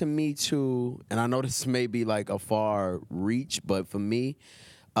parallel to me too, and I know this may be like a far reach, but for me,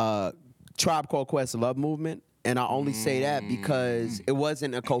 Tribe Called Quest Love Movement, and I only say that because it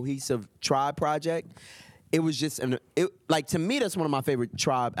wasn't a cohesive Tribe project. It was just like, to me, that's one of my favorite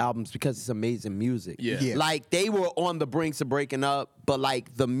Tribe albums because it's amazing music. Yeah. Like, they were on the brinks of breaking up, but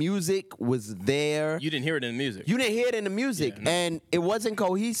like the music was there. You didn't hear it in the music. You didn't hear it in the music, Yeah, no. and it wasn't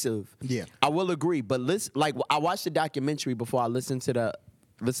cohesive. Yeah. I will agree, but listen, like, I watched the documentary before I listened to the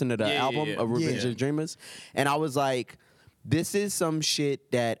album of Revenge of Dreamers, and I was like, this is some shit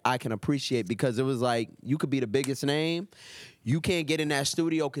that I can appreciate because it was like, you could be the biggest name, you can't get in that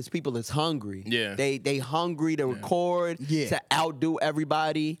studio because people is hungry. Yeah. They hungry to record, to outdo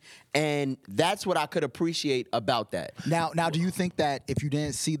everybody, and that's what I could appreciate about that. Now, do you think that if you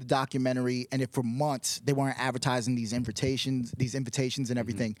didn't see the documentary and if for months they weren't advertising these invitations and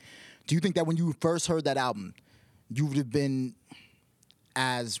everything, do you think that when you first heard that album, you would have been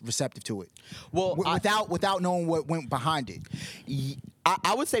as receptive to it? Well, without knowing what went behind it.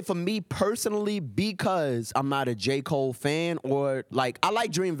 I would say for me personally, because I'm not a J. Cole fan, or like, I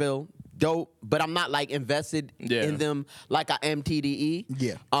like Dreamville, dope, but I'm not like invested in them like I am TDE.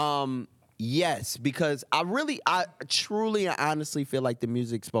 Yeah. Yes, because I truly and honestly feel like the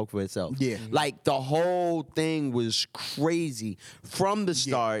music spoke for itself. Yeah. Like, the whole thing was crazy from the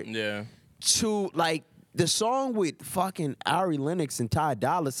start to like, the song with fucking Ari Lennox and Ty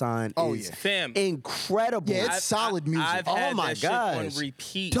Dolla $ign is Fam. incredible. Yeah, it's solid music. I've had Oh my that shit gosh. on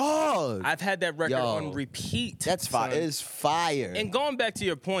repeat. Dog. I've had that record Yo. on repeat. That's fire. son. It's fire. And going back to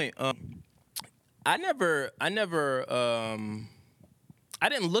your point, I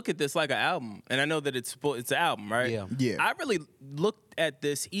didn't look at this like an album, and I know that it's an album, right? Yeah. I really looked at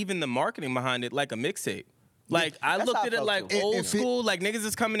this, even the marketing behind it, like a mixtape. Like, I That's looked how I at it felt, like too. old school, like niggas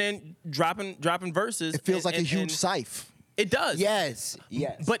is coming in, dropping verses. It feels like a and huge scythe. It does. Yes.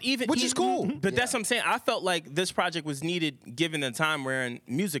 But Which is cool. But that's what I'm saying. I felt like this project was needed given the time we're in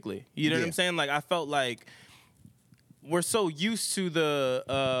musically. You know what I'm saying? Like, I felt like we're so used to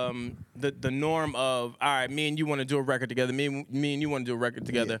the norm of, all right, me and you want to do a record together. Me and you want to do a record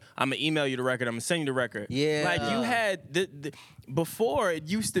together. I'm gonna email you the record. I'm gonna send you the record. Yeah. Like, you had before, it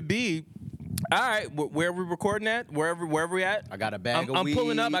used to be, all right, where are we recording at? Wherever we at? I got a bag of I'm weed.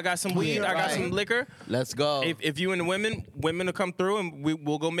 pulling up. I got some weed. I got Right. some liquor. Let's go. If you and the women will come through and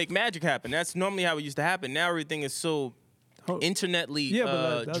we'll go make magic happen. That's normally how it used to happen. Now everything is so internetly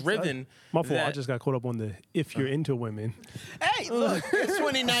driven. My fault. I that- just got caught up on the if you're into women. Hey, look, it's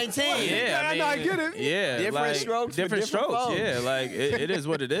 2019. Yeah, I mean, I get it. Yeah, Different strokes for different different strokes. folks. Yeah, like it is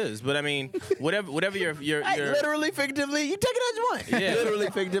what it is. But I mean, whatever your Hey, literally, figuratively, you take it as you want. Yeah. Literally,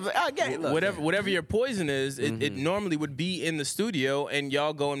 figuratively. Okay, look. whatever your poison is, it normally would be in the studio, and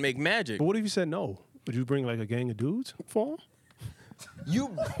y'all go and make magic. But what if you said no? Would you bring like a gang of dudes for him? You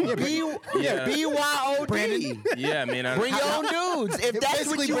BYOD. Brandon. Yeah, I mean, Bring your own dudes. If that's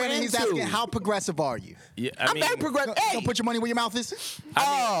Basically, what you Brandon, he's asking, into. how progressive are you? yeah, I'm very progressive. Hey. Don't put your money where your mouth is.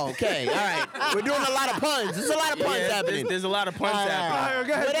 Oh, okay. All right. We're doing a lot of puns. There's a lot of puns happening. there's a lot of puns All right,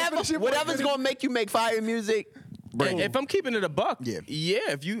 happening. all right. Whatever's going to make you make fire music, bring it. If I'm keeping it a buck, Yeah.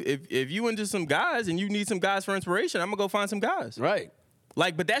 if you into some guys and you need some guys for inspiration, I'm gonna go find some guys. Right.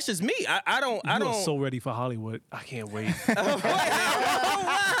 Like, but that's just me. I don't. You are so ready for Hollywood. I can't wait.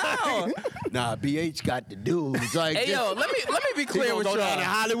 Nah, BH got the dudes. Like, Hey yo, let me be he clear gonna with go y'all. down to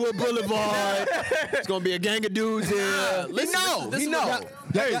Hollywood Boulevard. It's gonna be a gang of dudes here. Listen, He this is know. what-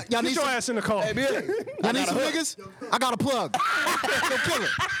 Hey, y'all get need your some- ass in the car. Hey, BH. Y'all need some niggas? I got a plug. Go kill it.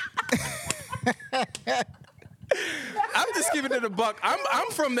 I'm just keeping it a buck.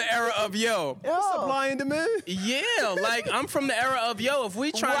 I'm from the era of yo. Supply and demand. Yeah, like I'm from the era of yo. If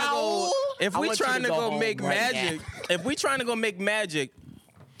we trying to go, Raul, if I we want you trying to to go go home make right magic, if we trying to go make magic,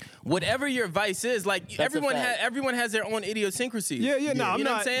 whatever your vice is, like a everyone fact. everyone has their own idiosyncrasies. Yeah, no, I'm you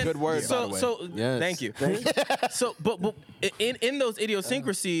know not. what I'm saying? Good word, So, by the way. so Yes. thank you. So, but in those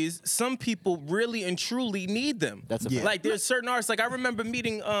idiosyncrasies, some people really and truly need them. That's a fact. Like there's certain artists. Like I remember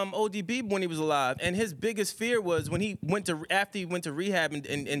meeting ODB when he was alive, and his biggest fear was when he went to after he went to rehab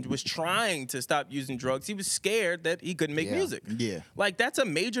and was trying to stop using drugs. He was scared that he couldn't make Yeah. music. Yeah. Like that's a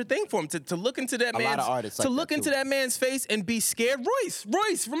major thing for him to look into that A lot man's of artists to like look that, into too. that man's face and be scared. Royce,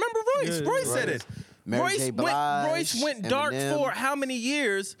 remember Royce? Yeah, Royce said it. Mary J. Blige, Royce went dark Eminem. for how many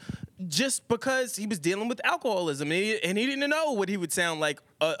years? Just because he was dealing with alcoholism and he didn't know what he would sound like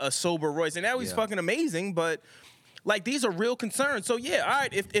a sober Royce. And now he's Yeah. fucking amazing, but like these are real concerns. So yeah, all right.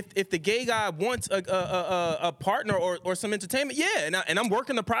 If the gay guy wants a partner or some entertainment, yeah, and I'm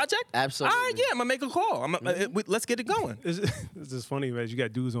working the project. Absolutely. All right, yeah, I'm gonna make a call. Let's get it going. It's just funny, man. You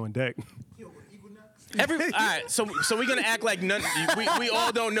got dudes on deck. All right, so we're gonna act like none. We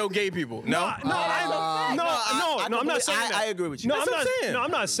all don't know gay people. No. I'm not saying that. I agree with you. No, That's I'm what not I'm saying. No,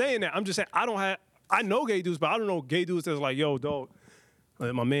 I'm not saying that. I'm just saying I know gay dudes, but I don't know gay dudes that's like, yo, dog.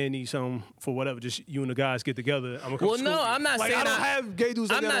 My man needs something for whatever. Just you and the guys get together. I'm gonna come Well, school no, you. I'm not like, saying I don't have gay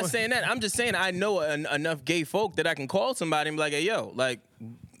dudes. Like I'm that not on- saying that. I'm just saying I know enough gay folk that I can call somebody and be like, hey, yo, like,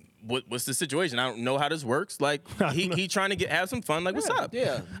 what's the situation? I don't know how this works. Like, he trying to have some fun. Like, what's up?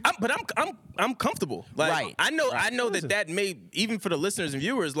 Yeah. But I'm comfortable. Like, Right. I know that may, even for the listeners and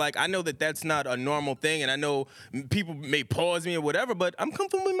viewers, like, I know that that's not a normal thing, and I know people may pause me or whatever, but I'm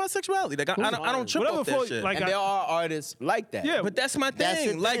comfortable with my sexuality. Like, I don't trip Whatever off that float- shit. like, And there are artists like that. Yeah, But that's my That's the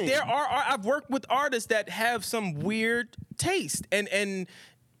thing. Like thing. there are I've worked with artists that have some weird taste, and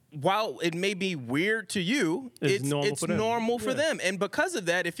while it may be weird to you, It's normal for them. normal for Yeah. them. And because of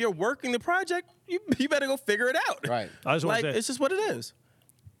that, if you're working the project, you better go figure it out. Right. I just want Like to say, it's just what it is.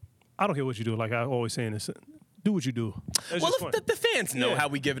 I don't care what you do. Like I always saying this, do what you do. It's Well, just if fun. the fans know Yeah. how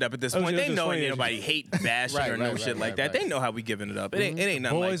we give it up at this That's point. just They know funny. ain't nobody hate bashing Right, or no right, shit right, like right, that. right. They know how we giving it up. It ain't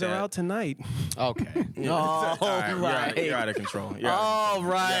nothing Boys like that. are out tonight. Okay. All right, right. You're out of control. You're All out of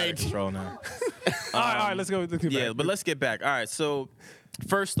right. control now. all right, let's go. Let's get Yeah, back. but let's get back. All right, so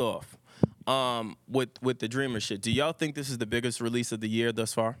first off, with the Dreamer shit, do y'all think this is the biggest release of the year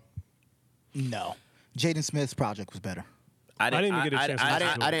thus far? No. Jaden Smith's project was better. I didn't even get a chance to I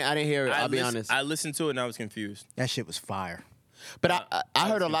listen didn't hear it. I'll be honest. I listened to it and I was confused. That shit was fire. But I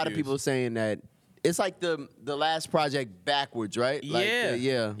heard a was lot of confused. people saying that it's like the last project backwards, right? Like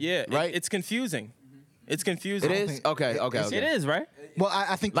yeah. Right. It's confusing. It's confusing. It is. think- Okay. It is, right? Well,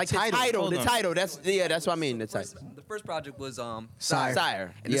 I think Like the title. the Hold on. title. That's what I mean. The title. The first project was Sire.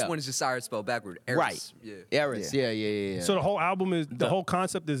 Sire. and this Yeah. one is just Sire spelled backward. Eris. Right. Yeah. Eris. Yeah. So the whole album is the whole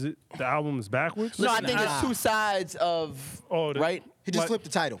concept is the album is backwards. No, I think I- it's two sides of Oh, right. He just What? flipped the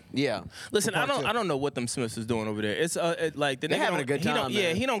title. Yeah. Listen, I part two. don't know what them Smiths is doing over there. It's like the They nigga having don't- a good he don't- time,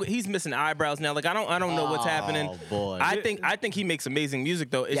 Yeah, man. he's missing eyebrows now. Like I don't know what's happening. Oh, boy. I think he makes amazing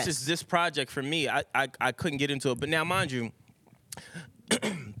music though. It's Yes. just this project for me. I couldn't get into it. But now, mind you,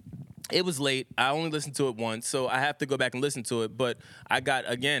 it was late. I only listened to it once, so I have to go back and listen to it. But I got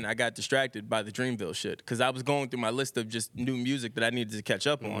distracted by the Dreamville shit because I was going through my list of just new music that I needed to catch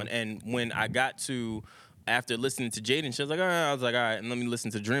up on. And when I got to after listening to Jaden shit, I was like, all right, and let me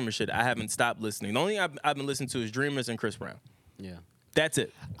listen to Dreamer shit. I haven't stopped listening. The only thing I've been listening to is Dreamers and Chris Brown. Yeah. That's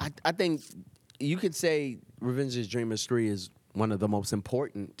it. I think you could say Revenge of the Dreamers 3 is one of the most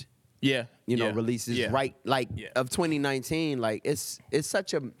important, Yeah. you know, yeah, releases yeah. right like Yeah. of 2019. Like it's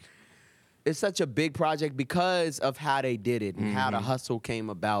such a big project because of how they did it and how the hustle came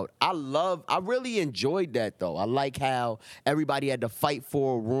about. I really enjoyed that though. I like how everybody had to fight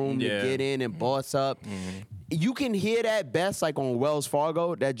for a room to Yeah. get in and boss up. You can hear that best like on Wells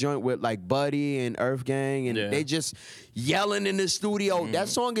Fargo, that joint with like Buddy and Earth Gang, and Yeah. they just yelling in the studio. That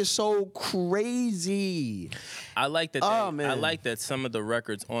song is so crazy. I like that. Oh, I man. like that some of the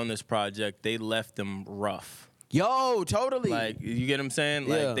records on this project they left them rough. Yo, totally. Like you get what I'm saying?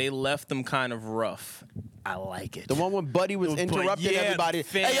 Yeah. Like they left them kind of rough. I like it. The one when Buddy was But interrupting yeah, everybody.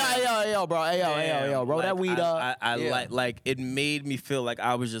 fam. Hey, yo, bro. Hey, yo. Roll Like, that weed up. I Yeah. like it made me feel like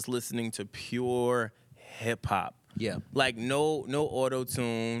I was just listening to pure hip hop. Yeah. Like no auto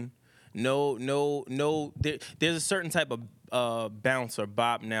tune, no. There's a certain type of bounce or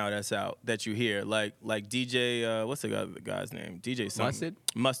bop now that's out that you hear like DJ what's the other guy's name? DJ something.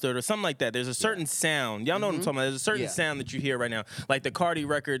 Mustard or something like that. There's a certain sound. Y'all know what I'm talking about. There's a certain sound that you hear right now. Like the Cardi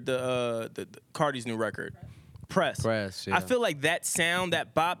record, the Cardi's new record. Press. Yeah. I feel like that sound,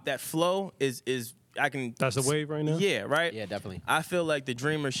 that bop, that flow is I can That's the wave right now? Yeah, right? Yeah, definitely. I feel like the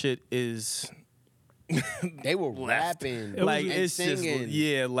Dreamer shit is They were left. rapping, like and it's singing.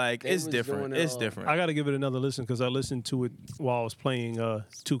 just like They it's was different. doing it It's all. different. I got to give it another listen because I listened to it while I was playing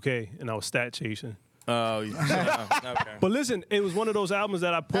 2K and I was stat chasing. Oh, okay. But listen, it was one of those albums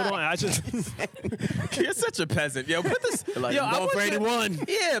that I put on. I just You're such a peasant. Yo, put this. Like, yo, I'm going for 81.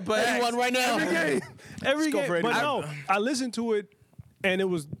 Yeah, but 81 right now. every go game. for But 81. no, I listened to it, and it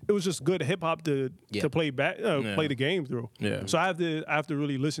was just good hip hop to play back, play the game through. Yeah. So I have to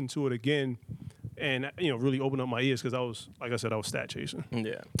really listen to it again, and really open up my ears because I was, like I said, I was stat chasing.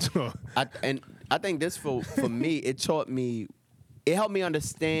 Yeah. So, I think this for me, it helped me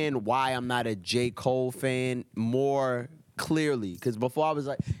understand why I'm not a J. Cole fan more clearly. Because before I was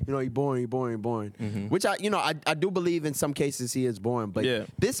like, you're boring. Which I do believe in some cases he is boring. But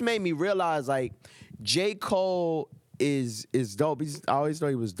this made me realize like J. Cole is dope. I always thought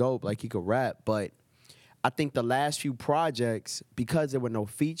he was dope, like he could rap, but I think the last few projects, because there were no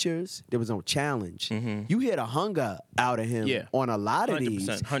features, there was no challenge. You hear the hunger out of him on a lot of 100%, these.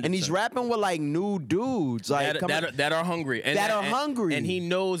 100%. And he's rapping with like new dudes. Like that are hungry. And, hungry. And he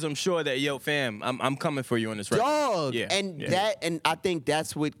knows, I'm sure, that, yo, fam, I'm coming for you on this record. Dog. Yeah. And I think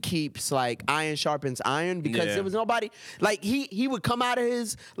that's what keeps like iron sharpens iron, because there was nobody like he would come out of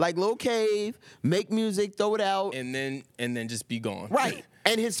his like little cave, make music, throw it out. And then just be gone. Right.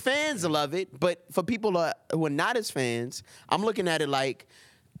 And his fans love it, but for people who are not his fans, I'm looking at it like,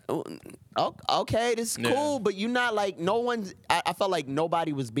 oh, okay, this is cool, but you're not like, I felt like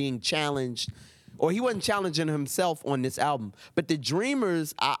nobody was being challenged, or he wasn't challenging himself on this album. But the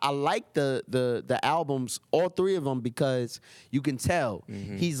Dreamers, I like the albums, all three of them, because you can tell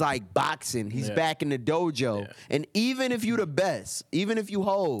he's like boxing. He's back in the dojo. Yeah. And even if you the best, even if you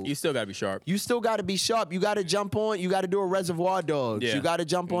hold, You still got to be sharp. you still got to be sharp. You got to jump on. You got to do a Reservoir Dogs. Yeah. You got to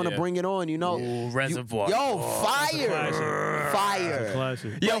jump on and bring it on. Ooh, Reservoir Fire.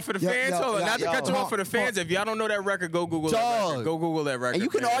 classic. Yo, for the fans, hold on. Not to cut you off, for the fans, if y'all don't know that record, go Google that Dog. record. Go Google that record. And you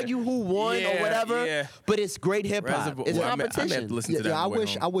can man. argue who won or whatever, yeah. but it's great hip hop. Reservoir- It's Well, I may have competition. to listen to that. I on the way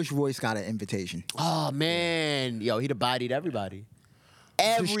wish home. Royce got an invitation. Oh man, yo, he'd have bodied everybody.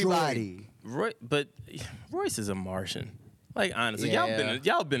 Everybody. But Royce is a Martian. Like honestly, Yeah.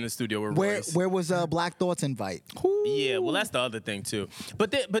 y'all been in the studio with Royce. Where was Black Thought's invite? Yeah, well that's the other thing too.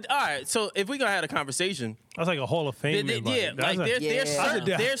 But all right, so if we gonna have a conversation, that's like a Hall of Fame. yeah, like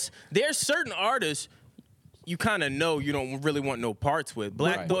there's certain artists you kind of know you don't really want no parts with.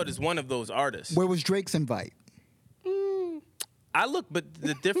 Black Thought is one of those artists. Where was Drake's invite? But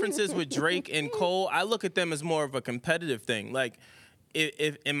the difference is with Drake and Cole, I look at them as more of a competitive thing. Like,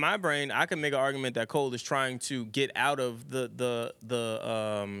 if in my brain, I can make an argument that Cole is trying to get out of that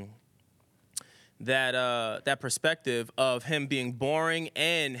perspective of him being boring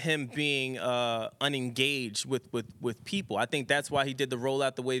and him being unengaged with people. I think that's why he did the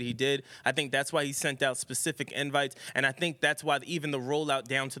rollout the way that he did. I think that's why he sent out specific invites, and I think that's why even the rollout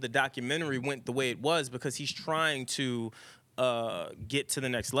down to the documentary went the way it was, because he's trying to get to the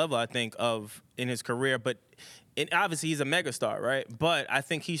next level, I think, in his career. But obviously he's a megastar, right? But I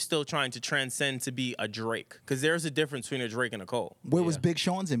think he's still trying to transcend to be a Drake, because there's a difference between a Drake and a Cole. Where was Big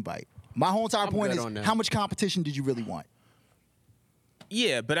Sean's invite? My whole entire point good is, on that. how much competition did you really want?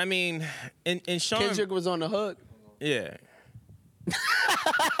 Yeah, but I mean, in Sean, Kendrick was on the hook. yeah,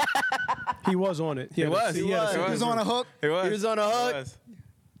 He was on it. He was. He was on a hook. he was. He was on the hook.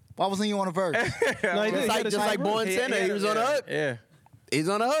 Why wasn't he on a verse? No, he did. Just like Born Sinner, he was on the hook. Yeah. He's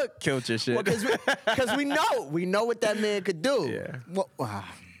on the hook. Killed your shit. Because we know what that man could do. Yeah. Well,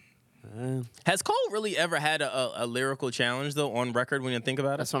 Has Cole really ever had a lyrical challenge though on record when you think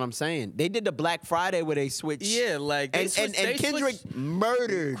about it? That's what I'm saying. They did the Black Friday where they switched. Yeah, like they and Kendrick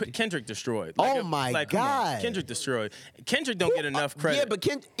murdered. Kendrick destroyed. Oh my come on. God. Kendrick destroyed. Kendrick don't get enough credit. Yeah, but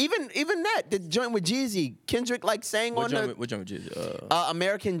even that, the joint with Jeezy, Kendrick like sang what on joint with Jeezy?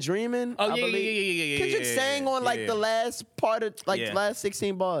 American Dreamin'. Oh, I yeah, believe. yeah. Kendrick sang on like the last part of Yeah. last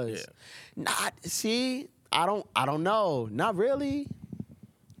 16 bars. Yeah. I don't know. Not really.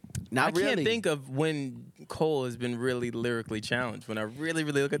 I can't think of when Cole has been really lyrically challenged. When I really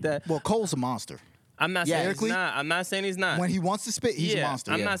look at that, well, Cole's a monster. I'm not saying he's not. I'm not saying he's not. When he wants to spit, he's a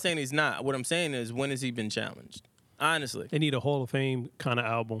monster. I'm not saying he's not. What I'm saying is, when has he been challenged? Honestly, They need a Hall of Fame kind of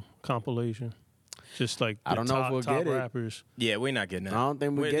album compilation. Just like I don't know if we'll top get it. rappers. yeah, we're not getting that. I don't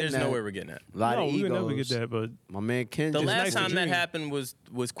think we're getting There's that. no way we're getting that. A lot No, of we egos. would never get that, but My man The Kendrick. last nice to time that dream. happened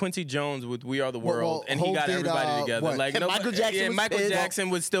was Quincy Jones with "We Are the World," well, and he Hov got did, everybody together. what? Like And nobody- Michael Jackson yeah, was Michael pissed. Jackson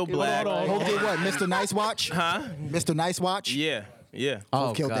was still black. hold on. Hov did what? Mr. Nice Watch? Huh? Mr. Nice Watch? Yeah.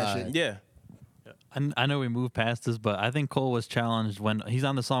 Hov killed that shit. Yeah. I know we moved past this, but I think Cole was challenged when he's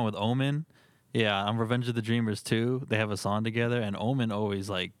on the song with Omen. Yeah, on Revenge of the Dreamers 2, they have a song together, and Omen always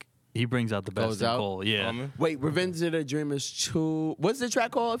like he brings out the best Goes in out? Cole. Yeah, Wait, Revenge of the Dreamers 2. What's the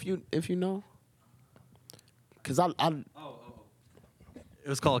track called? If you know? Because I it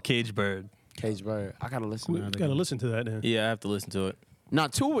was called Cage Bird. Cage Bird. I gotta listen. we to that gotta again. listen to that then. Yeah, I have to listen to it. Now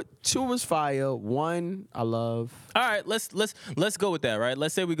two was fire. One I love. All right, let's go with that. Right?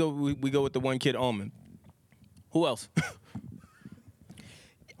 Let's say we go with the one kid Omen. Who else?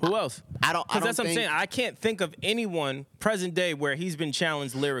 Who else? I don't Because that's what I'm think- saying. I can't think of anyone present day where he's been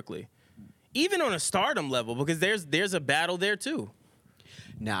challenged lyrically, even on a stardom level. Because there's a battle there too.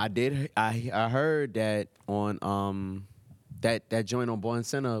 Now I heard that on that joint on Born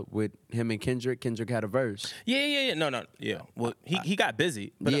Center with him and Kendrick. Kendrick had a verse. Yeah. No. Yeah. Well, he got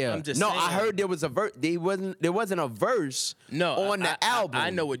busy. But yeah. I'm just no, saying, I heard there was a verse. There wasn't a verse. no on the album. I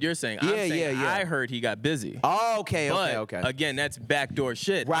know what you're saying. Yeah, I'm saying yeah. I heard he got busy. Oh, okay. But again, that's backdoor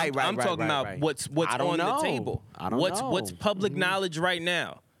shit. Right, I'm right, talking right, about right. what's I don't on know. the table. I don't what's know. What's public knowledge right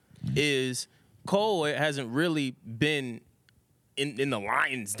now is Cole hasn't really been in the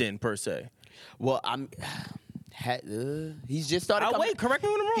lion's den per se. Well, he's just started. Oh coming. wait, correct me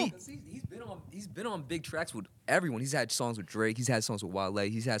when I'm wrong. He's been on big tracks with everyone. He's had songs with Drake. He's had songs with Wale.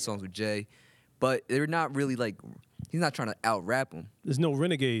 He's had songs with Jay, but they're not really like. He's not trying to out rap him There's no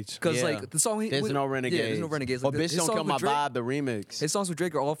renegades. because Yeah. like the song. There's no renegades. Yeah, there's no renegades. Or Like, Bitch his Don't songs Kill My with Drake- Vibe, the remix. His songs with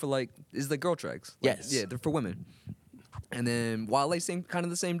Drake are all for like is the girl tracks. Like, Yes. Yeah, they're for women. And then Wale same kind of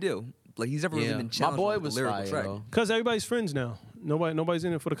the same deal. Like he's never really Yeah. been My challenged. boy with was a lyrical fire track. though. Because everybody's friends now. Nobody's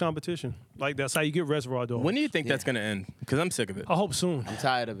in it for the competition. Like, that's how you get Reservoir Dogs. When do you think that's gonna end? Because I'm sick of it. I hope soon. I'm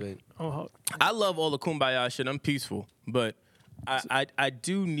tired of it. I love all the kumbaya shit. I'm peaceful, but I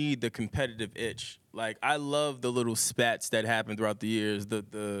do need the competitive itch. Like I love the little spats that happen throughout the years. The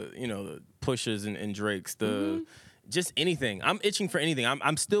the pushes and Drakes. Just anything. I'm itching for anything.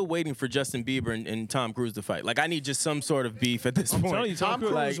 I'm still waiting for Justin Bieber and Tom Cruise to fight. Like I need just some sort of beef at this point. telling you, Tom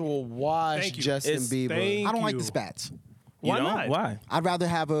Cruise Like, will wash thank you. Justin It's- Bieber. thank- I don't like you. the spats. You Why don't? not? Why? I'd rather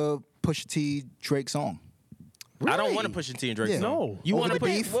have a Pusha T Drake song. I don't want to push a T and Drake Yeah. song. No. You Over want to the push?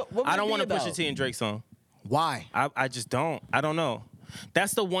 beef? What would I it don't be want to push a about? T and Drake song. Why? I just don't. I don't know.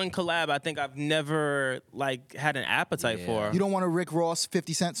 That's the one collab I think I've never like had an appetite for. You don't want a Rick Ross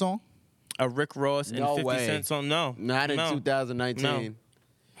 50 Cent song? A Rick Ross and No 50 way. Cent song? No. Not in No. 2019.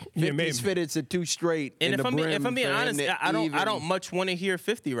 Yeah, 50's maybe. fitted to too straight. And in if the I'm being brim for him honest, to I even- don't much want to hear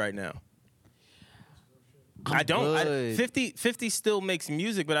 50 right now. I don't. good. 50 still makes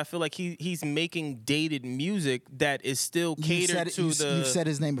music, but I feel like he's making dated music that is still catered to the. You've said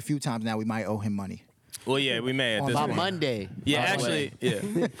his name a few times now. We might owe him money. Well, yeah, we may at this by point. Monday. Yeah, by the way.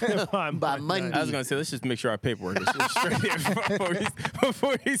 actually, yeah. By Monday. I was gonna say, let's just make sure our paperwork is straight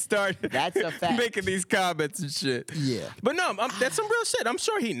before he started. That's a fact. Making these comments and shit. Yeah. But no, that's some real shit. I'm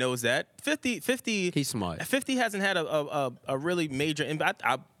sure he knows that. 50. He's smart. 50 hasn't had a really major impact.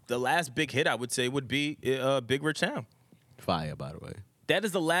 The last big hit I would say would be Big Rich Town. Fire, by the way. That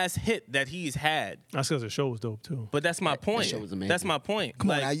is the last hit that he's had. That's because the show was dope, too. But that's my point. show was amazing. That's my point.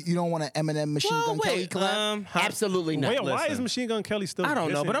 Come on, now, you don't want an Eminem Machine well, Gun Kelly wait, collab? Absolutely not. Wait, why listen. is Machine Gun Kelly still I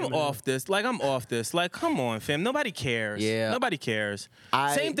don't know, but dissing I'm Eminem? off this. Like, I'm off this. Like, come on, fam. Nobody cares. Yeah. Nobody cares.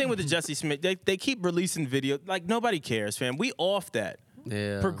 Same thing with the Jesse Smith. They keep releasing video. Like, nobody cares, fam. We off that.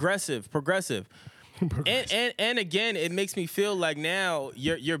 Yeah. Progressive. And again, it makes me feel like now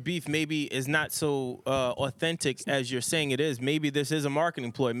your beef maybe is not so authentic as you're saying it is. Maybe this is a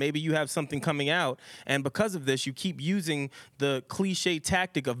marketing ploy. Maybe you have something coming out, and because of this, you keep using the cliche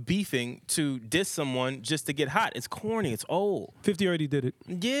tactic of beefing to diss someone just to get hot. It's corny. It's old. 50 already did it.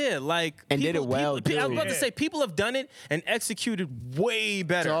 Yeah, like And did it well, I was too. about to say people have done it and executed way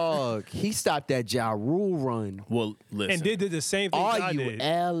better. Dog, he stopped that Ja Rule run. Well, listen. And did the same thing Are I you did.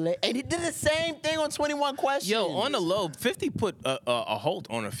 LA? And he did the same thing on 21 Questions. Yo, on the low, 50 put a halt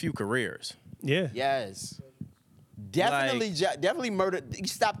on a few careers. Yeah. Yes. Definitely, definitely murder. He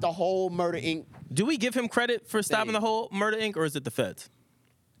stopped the whole Murder Inc. Do we give him credit for stopping Thing. the whole Murder Inc. or is it the feds?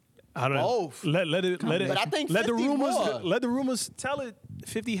 I don't know. Both. Let it. But I think let the 50 rumors. more. Let the rumors tell it.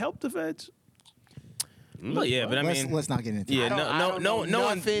 50 helped the feds. Well, yeah, but I mean, let's not get into yeah, it. I don't know no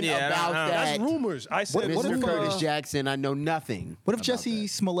one. nothing Yeah, about I don't- that. That's rumors. I said. What Mr. if, Curtis Jackson, I know nothing. What if about Jesse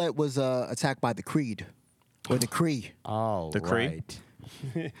Smollett was attacked by the Creed? Or the Cree? that. Oh, The Cree?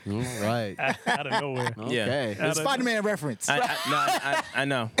 right. All right. out of nowhere. Yeah. Okay. The Spider-Man reference. I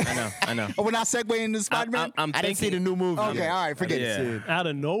know. Oh, we're not segueing into Spider-Man? I'm I didn't see the new movie. Okay, all right, forget it. Yeah. Out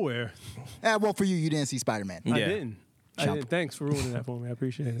of nowhere. Well, for you didn't see Spider-Man. I Yeah. didn't. Thanks for ruining that for me. I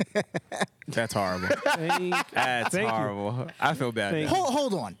appreciate it. That's horrible. That's Thank you. horrible. I feel bad. Thank now.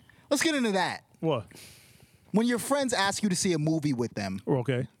 Hold on. Let's get into that. What? When your friends ask you to see a movie with them, We're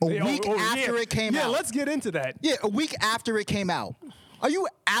okay. A week after it came Yeah, out. let's get into that. yeah, a week after it came out, are you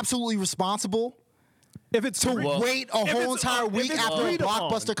absolutely responsible If it's to wait a if whole it's- entire if week it's after a agreed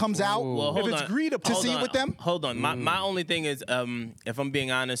upon. blockbuster comes out? Well, If hold it's on. agreed upon. To see it with them? Hold on. My only thing is, if I'm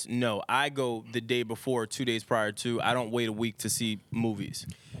being honest, no. I go the day before, 2 days prior to. I don't wait a week to see movies.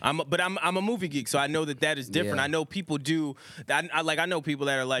 I'm a movie geek, so I know that is different. Yeah. I know people do. I know people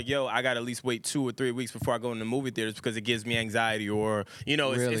that are like, yo, I got to at least wait 2 or 3 weeks before I go into movie theaters because it gives me anxiety, or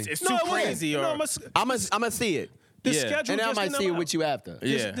Really? it's No, too it wasn't. crazy. Or No, I'm gonna see it. the Yeah. schedule And I just might didn't see it allow with you after.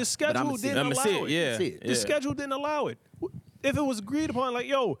 Yeah. The But schedule I'ma see it. didn't I'ma allow see it. it. Yeah. See it. The schedule didn't allow it. If it was agreed upon, like,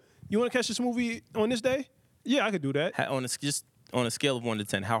 yo, you want to catch this movie on this day? Yeah, I could do that. On a scale of 1 to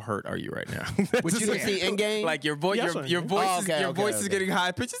 10, how hurt are you right now? Would you see Endgame? Like your voice, Yes, your sir. voice, Oh, is, okay, your okay, voice is okay. getting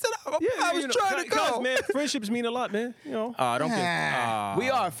high pitched. You said, I was trying to go. Man, friendships mean a lot, man. You know. I don't Ah. get. We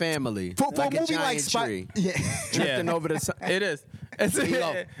are a family. For like a movie like giant tree. Yeah. Drifting over the sun. It is.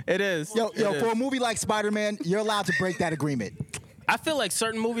 It is. Yo, It is. for a movie like Spider-Man, you're allowed to break that agreement. I feel like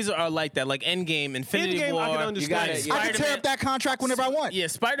certain movies are like that, like Endgame, Infinity Endgame, War. I can understand. like Yeah. I can tear up that contract whenever I want. Yeah,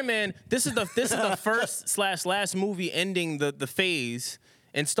 Spider-Man. This is the first / last movie ending the phase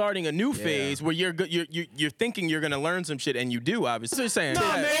and starting a new phase where you're thinking you're gonna learn some shit, and you do, obviously. So you're saying, Nah,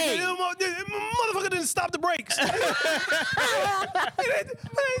 man, Hey. motherfucker didn't stop the brakes. he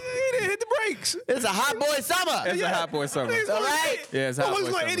didn't hit the brakes. It's a hot boy summer. it's a hot boy summer. He's All going- right. Yeah, it's a hot Motherfucker's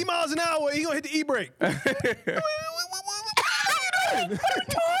boy going summer. 80 miles an hour. He gonna hit the e-brake. What are you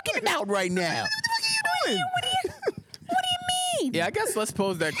talking about right now? Yeah, I guess let's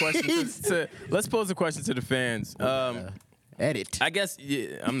pose that question. Let's pose the question to the fans. Edit. I guess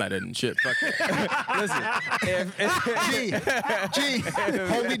I'm not editing shit. Fuck it. Listen, G,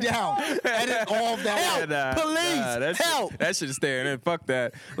 hold me down. Edit all of that out. Police, help. That shit is staying in. Fuck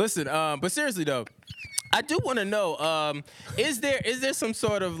that. Listen, but seriously though, I do want to know: is there some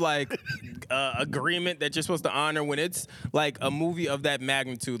sort of like agreement that you're supposed to honor when it's like a movie of that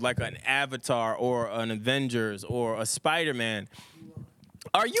magnitude, like an Avatar or an Avengers or a Spider-Man?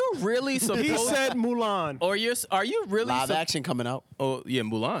 Are you really supposed? He said Mulan. Or are you really Live action coming out. Oh yeah,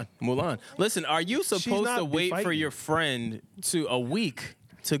 Mulan. Listen, are you supposed not to be wait for fighting. your friend to a week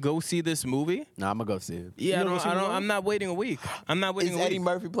to go see this movie? Nah, I'm gonna go see it. Yeah, You gonna go see Mulan? I'm not waiting a week. I'm not waiting Is a Eddie week.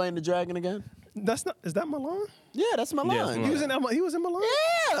 Murphy playing the dragon again? That's not. Is that Mulan? Yeah, that's Milan. Yeah, it's Milan. He was in Mulan.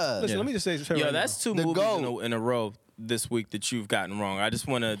 Yeah. Listen, let me just say. Yo, right that's now. two The movies GOAT. in a row this week that you've gotten wrong. I just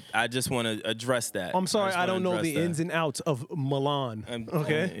want to address that. I'm sorry, just I wanna don't know address the that. ins and outs of Milan.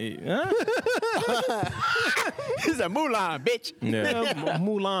 Okay. He's a Mulan, bitch. Yeah.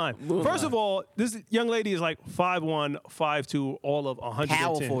 Mulan. First of all, this young lady is like 5'1", 5'2", all of 110.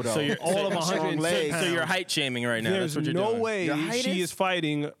 Powerful, though. So you're all of Strong 110 legs. so you're height shaming right now. There's That's what you're no doing. way Your height she is? is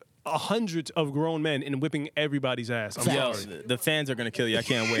fighting hundreds of grown men and whipping everybody's ass. I'm Yo, sorry. the fans are gonna kill you. I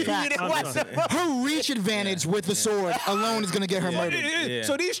can't wait. Fact. Her reach advantage with the sword alone is going to get her murdered. Yeah.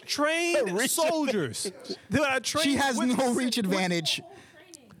 So these trained soldiers, they are trained. She has with- no reach advantage.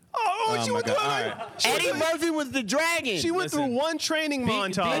 Oh, she my went through. God. Eddie Murphy was the dragon. She went Listen. through one training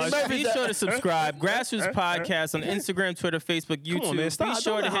montage. Be sure to subscribe. Grassroots Podcast on Instagram, Twitter, Facebook, YouTube. on, man. Stop. Be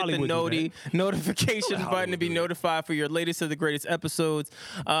sure Don't to let hit Hollywood the do that. notification Don't let button to be Hollywood do notified for your latest of the greatest episodes.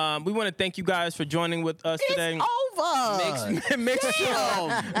 We want to thank you guys for joining with us today. It's fuck?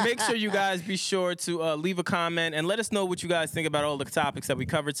 Make sure you guys be sure to leave a comment and let us know what you guys think about all the topics that we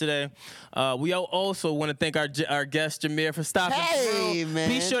covered today. We also want to thank our guest Jameer for stopping through. Man.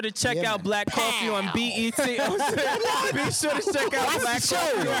 Be sure to check out Black Coffee on BET. Be sure to check out Black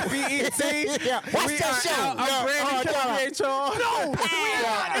Coffee on BET. What's that show? I'm Brandon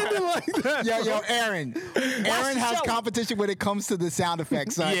KBHR. Yo, Aaron. Aaron has competition when it comes to the sound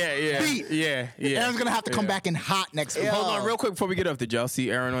effects. Son. Yeah. Aaron's gonna have to come back in hot next week. Hold on, real quick before we get off. Did y'all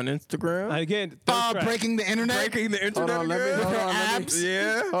see Aaron on Instagram? Again, breaking the internet. Hold on,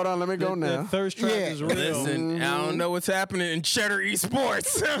 Hold on, let me go now. The thirst trap is real. Listen, I don't know what's happening in Cheddar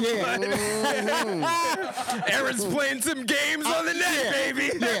Esports. Aaron's playing some games on the net, baby.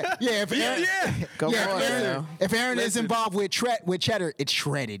 If Aaron is involved with Cheddar, it's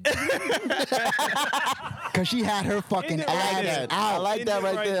shredded. Cause she had her fucking ass out. I like that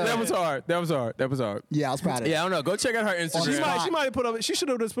right there. That was hard. Yeah, I was proud of it. Yeah, I don't know. Go check out her Instagram. She might have put up. She should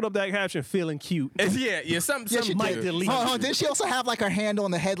have just put up that caption, "Feeling cute." Something might delete. Hold on, didn't she also have like her hand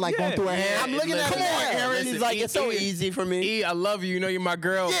on the head, like going through her hair? I'm looking at Aaron. He's like, it's so easy for me. E, I love you. You know you're my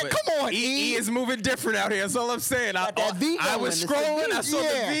girl. Yeah, but come on, E is moving different out here. That's all I'm saying. I was scrolling. I saw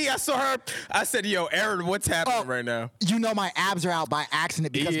the V. I saw her. I said, "Yo, Aaron, what's happening right now?" You know my abs are out by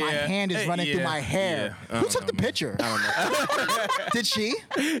accident because my hand is running through my hair. Who took the picture? I don't know. Did she?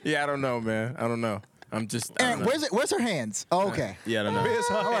 Yeah, I don't know, man. I don't know. I'm just. Aaron, where's her hands? Oh, okay. Yeah, I don't know.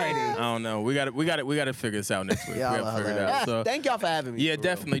 Alrighty. I don't know. We got to figure this out next week. Yeah, we got to figure it out. So, thank y'all for having me. yeah,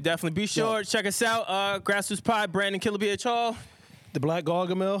 definitely. Be sure to check us out. Grassroots Pie, Brandon Killer BHR. The Black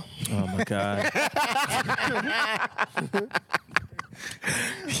Gargamel. Oh my God.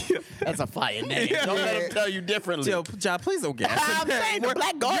 That's a fire name. Don't let him tell you differently. Yo, John, please don't gas. I'm saying the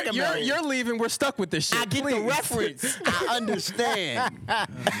Black Gargamel. You're leaving. We're stuck with this shit. I get the reference. I understand. Oh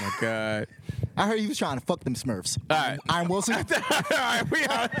my God. I heard you was trying to fuck them Smurfs. All right. I'm Wilson. All right, we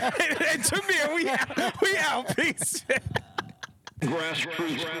out. And Jameer, we out. Peace.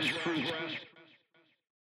 Grassroots.